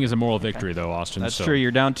such Buckeye. thing as a moral victory, though, Austin. That's so. true.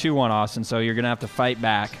 You're down 2-1, Austin, so you're going to have to fight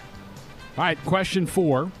back. All right, question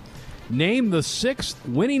 4. Name the 6th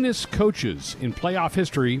winningest coaches in playoff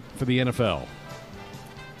history for the NFL.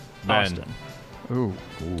 Ben. Austin. Ooh.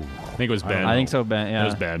 I think it was Ben. I think so, Ben. It Yeah.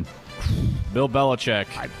 was Ben. Bill Belichick.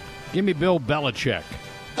 Give me Bill Belichick.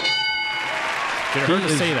 Did it hurt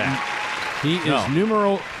to say that? He is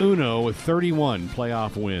numero uno with 31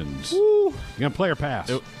 playoff wins. You gonna play or pass?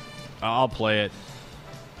 I'll play it.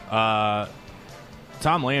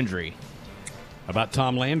 Tom Landry. How about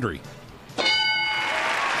Tom Landry?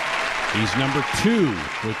 He's number 2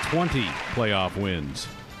 with 20 playoff wins.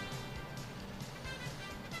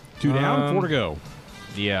 2 down, 4 to go.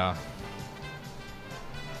 Yeah.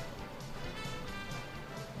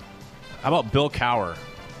 How about Bill Cowher?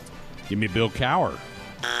 Give me Bill Cowher.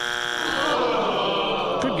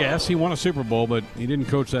 Good guess. He won a Super Bowl, but he didn't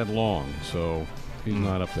coach that long, so he's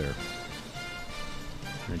not up there.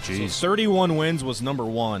 So 31 wins was number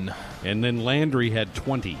 1. And then Landry had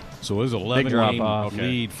 20. So it was an 11-game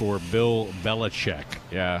lead for Bill Belichick.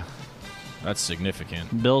 Yeah, that's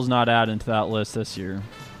significant. Bill's not adding to that list this year.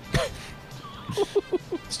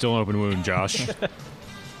 Still an open wound, Josh.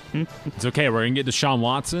 It's okay. We're going to get Deshaun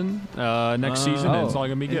Watson next season, and it's all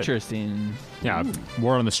going to be good. Interesting. Yeah,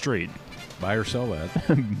 word on the street. Buy or sell that.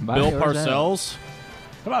 Bill Parcells.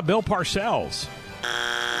 How about Bill Parcells?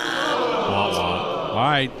 All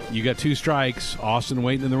right, you got 2 strikes. Austin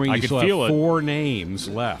waiting in the ring. I you could still feel have it. 4 names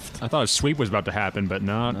left. I thought a sweep was about to happen, but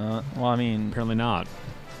not. Well, I mean, apparently not.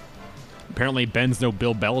 Apparently, Ben's no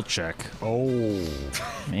Bill Belichick.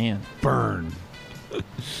 Oh, man, burn.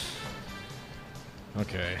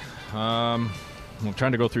 Okay. I'm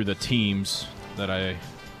trying to go through the teams that I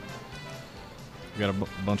got a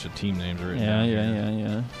bunch of team names written down.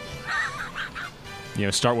 Yeah. You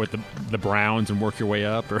know, start with the Browns and work your way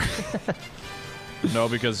up, or No,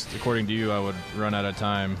 because according to you, I would run out of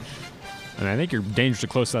time. and I think you're dangerously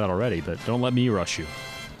close to that already. But don't let me rush you.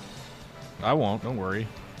 I won't. Don't worry.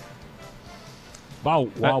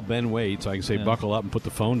 While Ben waits, I can say buckle up and put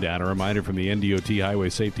the phone down. A reminder from the NDOT Highway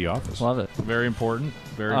Safety Office. Love it. Very important.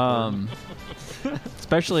 Very important.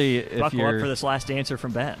 Especially if Buckle you're up for this last answer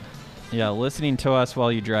from Ben. listening to us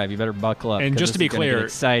while you drive. You better buckle up. And 'cause just this to be is gonna clear, get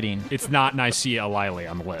exciting. It's not Nicea Liley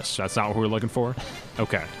on the list. That's not what we're looking for.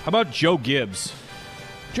 Okay. How about Joe Gibbs?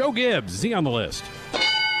 Joe Gibbs, is he on the list?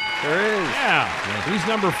 There is. Yeah. He's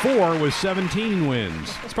number 4 with 17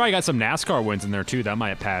 wins. He's probably got some NASCAR wins in there too. That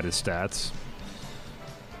might pad his stats.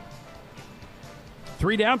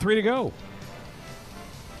 3 down, 3 to go.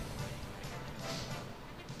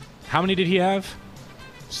 How many did he have?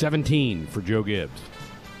 17 for Joe Gibbs.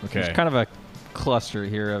 Okay. There's kind of a cluster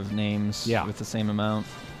here of names with the same amount.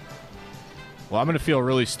 Well, I'm going to feel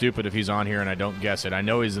really stupid if he's on here and I don't guess it. I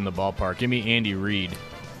know he's in the ballpark. Give me Andy Reid.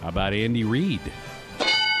 How about Andy Reid?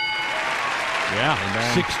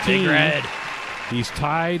 Yeah, 16. Big Red. He's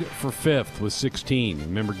tied for 5th with 16.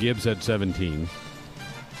 Remember, Gibbs had 17.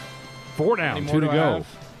 4 down, 2 to go.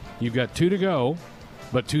 You've got 2 to go,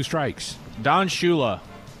 but 2 strikes. Don Shula.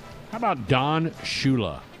 How about Don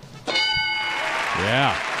Shula?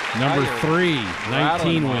 Yeah, number 3,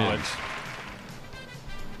 19 wins.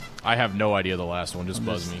 I have no idea the last one. Just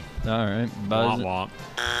buzz me. All right, buzz. Womp womp.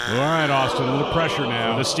 All right, Austin, a little pressure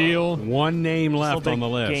now. The steal. 1 name left on the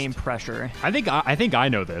list. Game pressure. I think I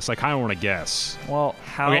know this. I kind of want to guess. Well,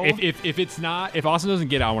 how? Okay, if it's not, if Austin doesn't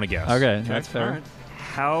get it, I want to guess. Okay, that's fair. All right.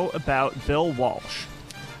 How about Bill Walsh?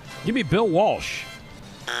 Give me Bill Walsh.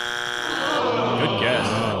 Good guess.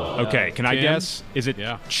 Okay, can I Tim? guess? Is it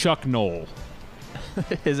Yeah. Chuck Knoll?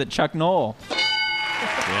 Is it Chuck Knoll?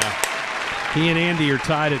 Yeah. He and Andy are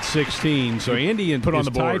tied at 16. So Andy Put on is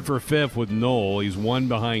the tied board. for 5th with Knoll. He's 1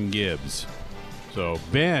 behind Gibbs. So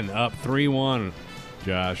Ben up 3-1.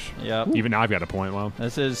 Josh. Yep. Even now I've got a point. Well,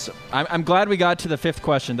 This is. I'm glad we got to the 5th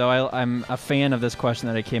question, though. I'm a fan of this question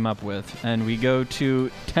that I came up with, and we go to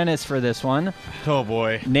tennis for this one. Oh,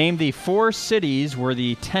 boy. Name the 4 cities where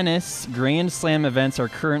the tennis Grand Slam events are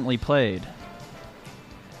currently played.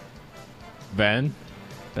 Ben?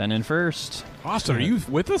 Ben in first. Austin, are you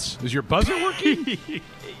with us? Is your buzzer working?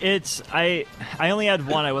 It's I only had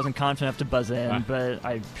one. I wasn't confident enough to buzz in, but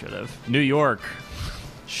I should have. New York.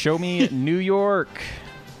 Show me New York.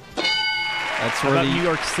 That's How where about the New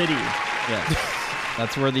York City? Yes.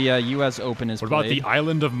 That's where the U.S. Open is what played. about the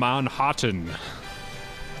island of Manhattan?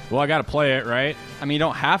 Well, I got to play it, right? I mean, you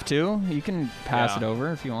don't have to. You can pass Yeah. it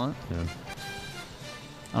over if you want. Yeah. I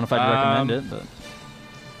don't know if I'd recommend it, but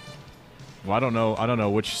Well, I don't know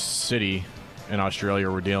which city in Australia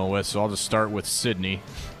we're dealing with, so I'll just start with Sydney.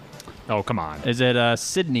 Oh, come on. is it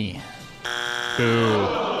Sydney?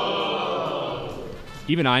 Boo.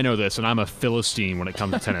 Even I know this, and I'm a Philistine when it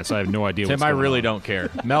comes to tennis. I have no idea Tim, what's I going really on. don't care.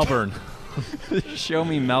 Melbourne. Show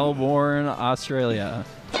me Melbourne, Australia.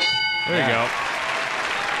 There you go.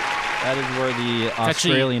 That is where the It's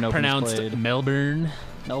actually Australian Open is pronounced played. Melbourne.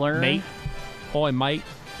 Melbourne? Mate. Oh, I might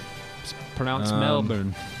pronounce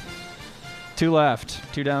Melbourne. 2 left.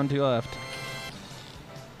 2 down, 2 left.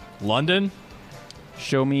 London?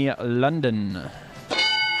 Show me London.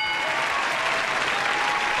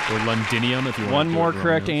 Or Londinium, if you want. One to do more it wrong,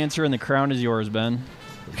 correct yeah. answer, and the crown is yours, Ben.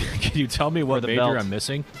 Can you tell me what the major belt. I'm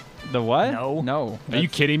missing? The what? No. No. Are you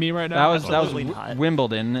kidding me right That now? was Absolutely not.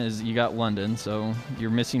 Wimbledon. Is you got London, so you're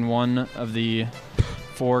missing one of the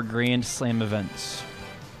 4 Grand Slam events.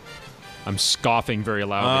 I'm scoffing very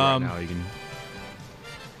loudly right now. You can.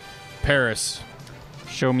 Paris.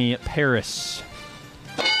 Show me Paris.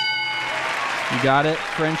 You got it.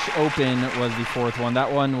 French Open was the fourth one.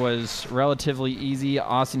 That one was relatively easy.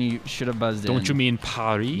 Austin, you should have buzzed in. Don't you mean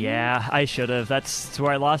Paris? Yeah, I should have. That's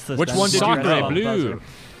where I lost this. Which one did you know? Bleu.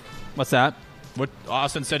 What's that? What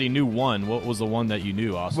Austin said he knew one. What was the one that you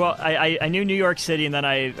knew, Austin? Well, I knew New York City, and then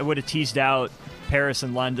I would have teased out Paris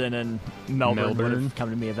and London, and Melbourne would have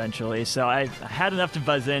come to me eventually. So I had enough to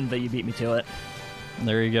buzz in, but you beat me to it.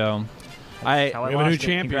 There you go. We have a new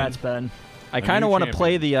champion. Congrats, Ben. I kind of want to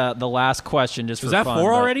play the last question just for fun. Was that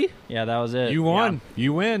 4 already? Yeah, that was it. You won. Yeah.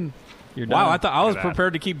 You win. You're done. Wow, I thought I was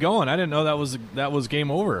prepared to keep going. I didn't know that was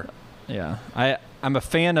game over. Yeah, I'm a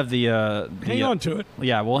fan of the. Hang on to it.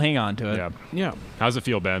 Yeah, we'll hang on to it. Yeah. How's it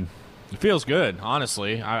feel, Ben? It feels good,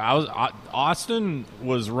 honestly. Austin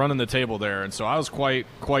was running the table there, and so I was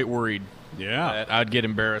quite worried. Yeah, that I'd get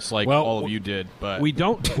embarrassed like all of you did. But we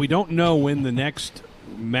don't know when the next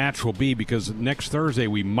match will be, because next Thursday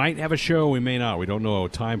we might have a show, we may not. We don't know a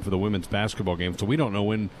time for the women's basketball game, so we don't know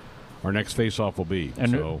when our next face-off will be.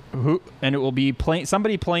 And it will be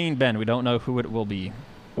somebody playing Ben. We don't know who it will be.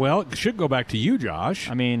 Well, it should go back to you, Josh.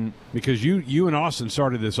 I mean, because you and Austin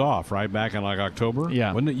started this off right back in like October.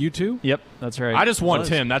 Yeah, wasn't it you two? Yep, that's right. I just want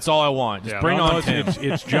Tim. That's all I want. Just bring on Tim.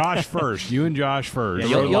 It's Josh first. You and Josh first.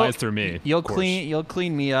 Yeah, you'll lies through me. You'll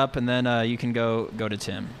clean me up, and then you can go to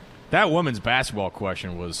Tim. That women's basketball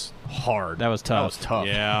question was hard. That was tough.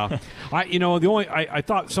 Yeah. I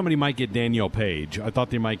thought somebody might get Danielle Page. I thought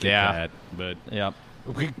they might get that, but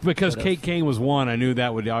because Kate Kane was one, I knew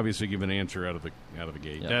that would obviously give an answer out of the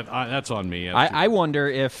gate. Yep. That's on me. I wonder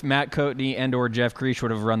if Matt Coatney and or Jeff Grease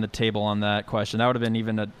would have run the table on that question. That would have been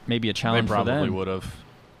even maybe a challenge for them. They probably would have.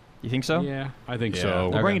 You think so? Yeah, I think so.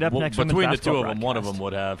 We'll bring it up next between the two of broadcast. them, one of them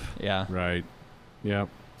would have. Yeah. Right. Yeah.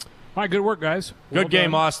 All right, good work, guys. Good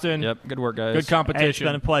game, Austin. Yep, good work, guys. Good competition. Hey, it's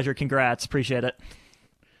been a pleasure. Congrats. Appreciate it.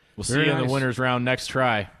 We'll see you in the winners round next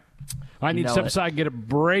try. I need to step aside and get a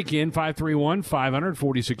break in.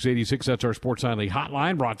 531-500-4686. That's our Sports Nightly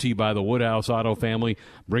hotline, brought to you by the Woodhouse Auto family,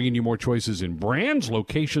 bringing you more choices in brands,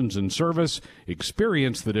 locations, and service.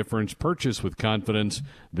 Experience the difference. Purchase with confidence.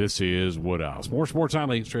 This is Woodhouse. More Sports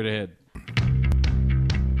Nightly straight ahead.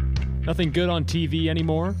 Nothing good on TV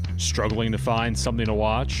anymore? Struggling to find something to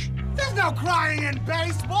watch? There's no crying in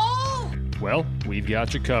baseball! Well, we've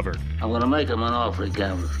got you covered. I'm going to make him an offer he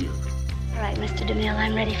can't refuse. All right, Mr. DeMille,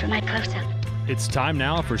 I'm ready for my close-up. It's time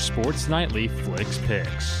now for Sports Nightly Flix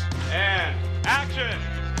Pix. And action!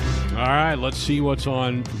 All right, let's see what's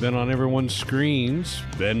been on everyone's screens.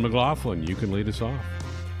 Ben McLaughlin, you can lead us off.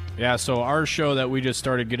 Yeah, so our show that we just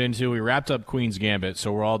started getting into, we wrapped up Queen's Gambit,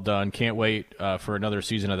 so we're all done. Can't wait for another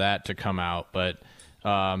season of that to come out. But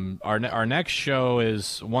our next show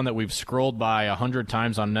is one that we've scrolled by 100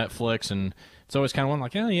 times on Netflix, and it's always kind of one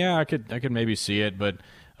like, I could maybe see it, but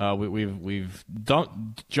we've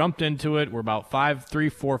jumped into it. We're about 5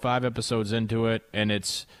 episodes into it, and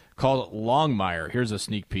it's called Longmire. Here's a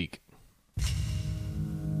sneak peek.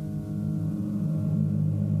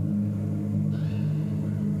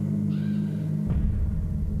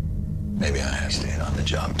 Maybe I have stayed on the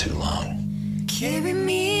job too long. Carry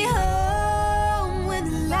me home when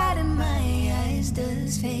the light in my eyes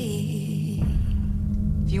does fade.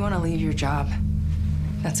 If you want to leave your job,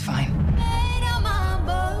 that's fine. On my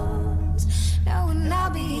bones, knowing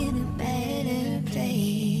I'll be in a better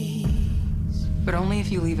place. But only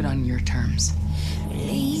if you leave it on your terms.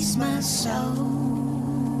 Release my soul.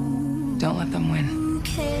 Don't let them win.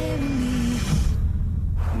 Carry me.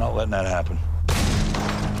 I'm not letting that happen.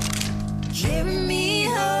 Carry me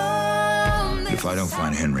home. If I don't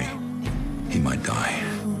find Henry, he might die.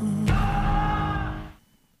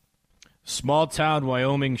 Small town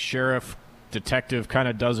Wyoming sheriff detective kind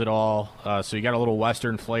of does it all. So you got a little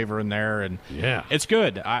Western flavor in there, and it's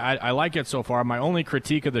good. I like it so far. My only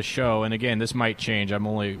critique of the show, and again, this might change.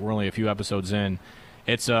 We're only a few episodes in.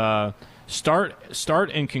 It's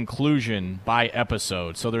start and conclusion by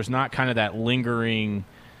episode. So there's not kind of that lingering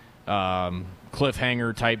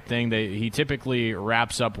cliffhanger type thing. He typically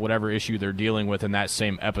wraps up whatever issue they're dealing with in that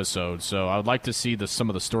same episode. So I would like to see some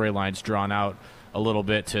of the storylines drawn out a little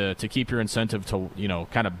bit to keep your incentive to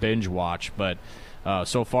kind of binge watch. But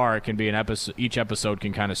so far it can be an episode. Each episode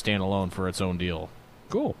can kind of stand alone for its own deal.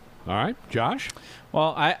 Cool. All right, Josh.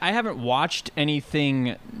 Well, I haven't watched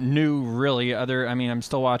anything new really. I'm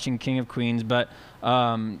still watching King of Queens, but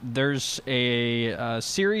there's a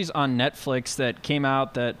series on Netflix that came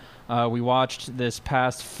out that we watched this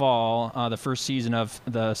past fall, the first season of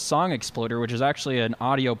The Song Exploder, which is actually an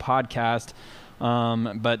audio podcast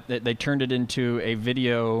but they turned it into a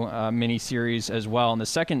video miniseries as well. And the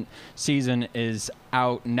second season is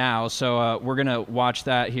out now, so we're going to watch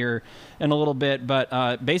that here in a little bit.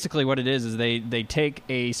 But basically what it is they take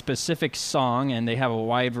a specific song, and they have a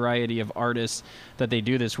wide variety of artists that they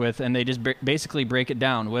do this with, and they just basically break it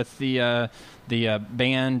down with the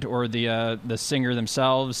band or the singer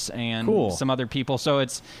themselves and some other people. So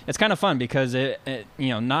it's kind of fun because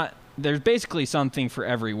there's basically something for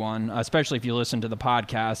everyone, especially if you listen to the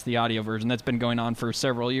podcast, the audio version. That's been going on for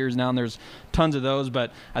several years now, and there's tons of those.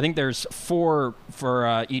 But I think there's 4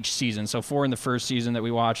 for each season. So 4 in the first season that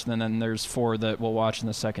we watched, and then there's 4 that we'll watch in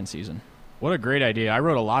the second season. What a great idea. I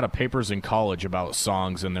wrote a lot of papers in college about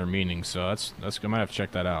songs and their meanings, so that's I might have to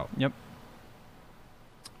check that out. Yep.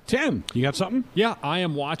 Tim, you got something? Yeah, I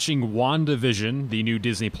am watching WandaVision, the new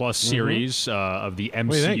Disney Plus series of the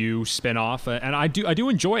MCU spinoff, and I do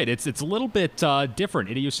enjoy it. It's a little bit different,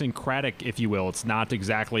 idiosyncratic, if you will. It's not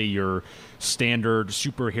exactly your standard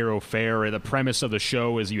superhero fare. The premise of the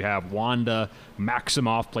show is you have Wanda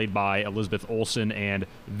Maximoff, played by Elizabeth Olsen, and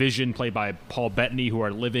Vision, played by Paul Bettany, who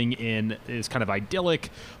are living in this kind of idyllic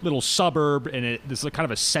little suburb, and this is kind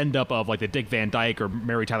of a send-up of like the Dick Van Dyke or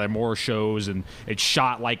Mary Tyler Moore shows, and it's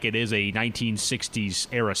shot like it is a 1960s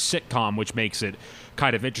era sitcom, which makes it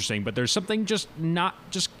kind of interesting. But there's something just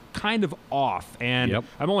kind of off, and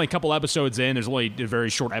I'm only a couple episodes in. There's only very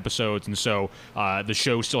short episodes, and so the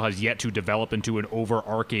show still has yet to develop into an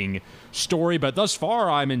overarching story. But thus far,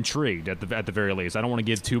 I'm intrigued at the very least. I don't want to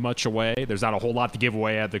give too much away. There's not a whole lot to give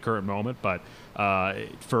away at the current moment, but I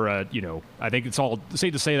think it's all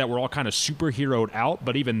safe to say that we're all kind of superheroed out.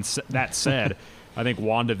 But even that said, I think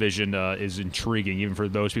WandaVision is intriguing, even for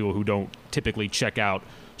those people who don't typically check out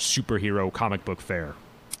superhero comic book fare.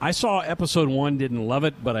 I saw episode 1, didn't love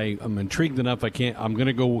it, but I'm intrigued enough. I'm going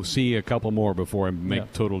to go see a couple more before I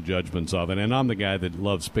make total judgments of it. And I'm the guy that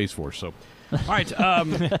loves Space Force. So, all right,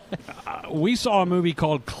 we saw a movie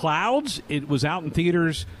called Clouds. It was out in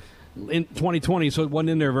theaters in 2020, so it wasn't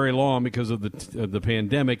in there very long because of the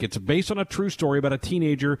pandemic. It's based on a true story about a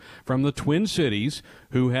teenager from the Twin Cities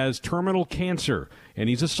who has terminal cancer, and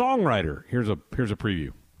he's a songwriter. Here's a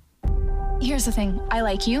preview. Here's the thing. I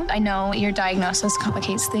like you. I know your diagnosis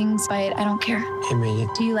complicates things, but I don't care. Hey, May.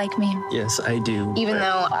 Do you like me? Yes, I do. Even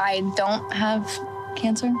though I don't have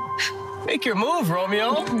cancer? Make your move,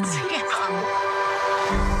 Romeo.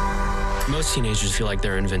 Most teenagers feel like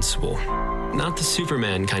they're invincible. Not the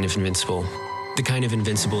Superman kind of invincible. The kind of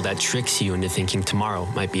invincible that tricks you into thinking tomorrow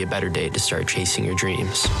might be a better day to start chasing your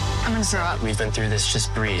dreams. I'm gonna grow up. We've been through this,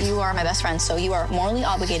 just breathe. You are my best friend, so you are morally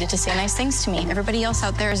obligated to say nice things to me. Everybody else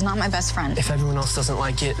out there is not my best friend. If everyone else doesn't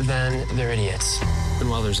like it, then they're idiots. And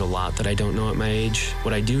while there's a lot that I don't know at my age,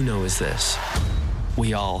 what I do know is this.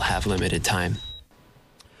 We all have limited time.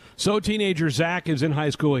 So teenager Zach is in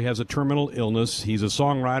high school. He has a terminal illness. He's a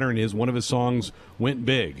songwriter, and one of his songs went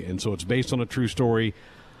big. And so it's based on a true story.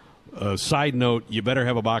 Side note, you better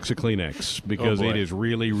have a box of Kleenex because it is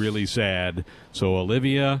really, really sad. So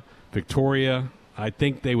Olivia, Victoria, I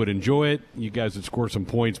think they would enjoy it. You guys would score some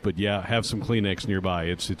points, but yeah, have some Kleenex nearby.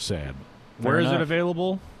 It's sad. Where is it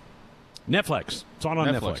available? Netflix. It's on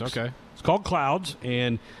Netflix. Okay. It's called Clouds,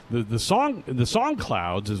 and the song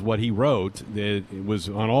Clouds is what he wrote. It was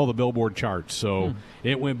on all the Billboard charts, so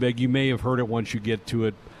it went big. You may have heard it once you get to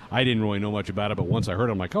it. I didn't really know much about it, but once I heard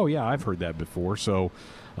it, I'm like, oh yeah, I've heard that before. So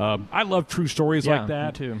I love true stories like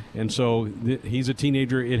that. Me too. And so he's a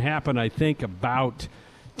teenager. It happened, I think, about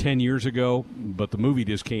 10 years ago, but the movie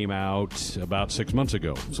just came out about 6 months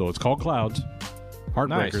ago. So it's called Clouds.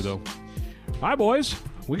 Heartbreaker, though. All right, boys.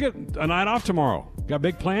 We get a night off tomorrow. Got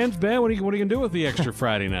big plans, Ben? What are you going to do with the extra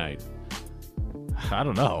Friday night? I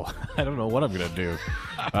don't know. I don't know what I'm going to do.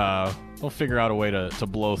 We'll figure out a way to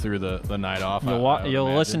blow through the night off.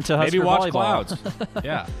 You'll listen to Husker maybe watch volleyball. Clouds.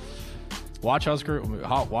 Yeah. Watch Husker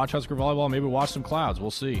volleyball. Maybe watch some Clouds.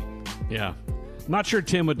 We'll see. Yeah. Not sure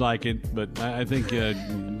Tim would like it, but I think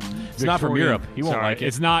it's not from Europe. He won't like it.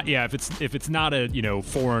 It's not. Yeah, if it's not a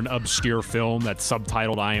foreign obscure film that's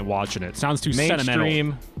subtitled, I ain't watching it. Sounds too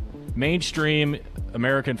sentimental. Mainstream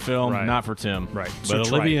American film, not for Tim. Right. But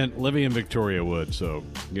so Olivia and Victoria would, so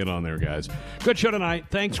get on there, guys. Good show tonight.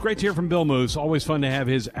 Thanks. Great to hear from Bill Moos. Always fun to have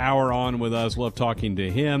his hour on with us. Love talking to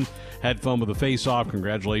him. Had fun with the face-off.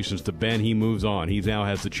 Congratulations to Ben. He moves on. He now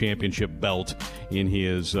has the championship belt in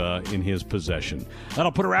his possession.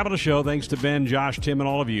 That'll put a wrap on the show. Thanks to Ben, Josh, Tim, and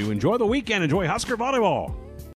all of you. Enjoy the weekend. Enjoy Husker volleyball.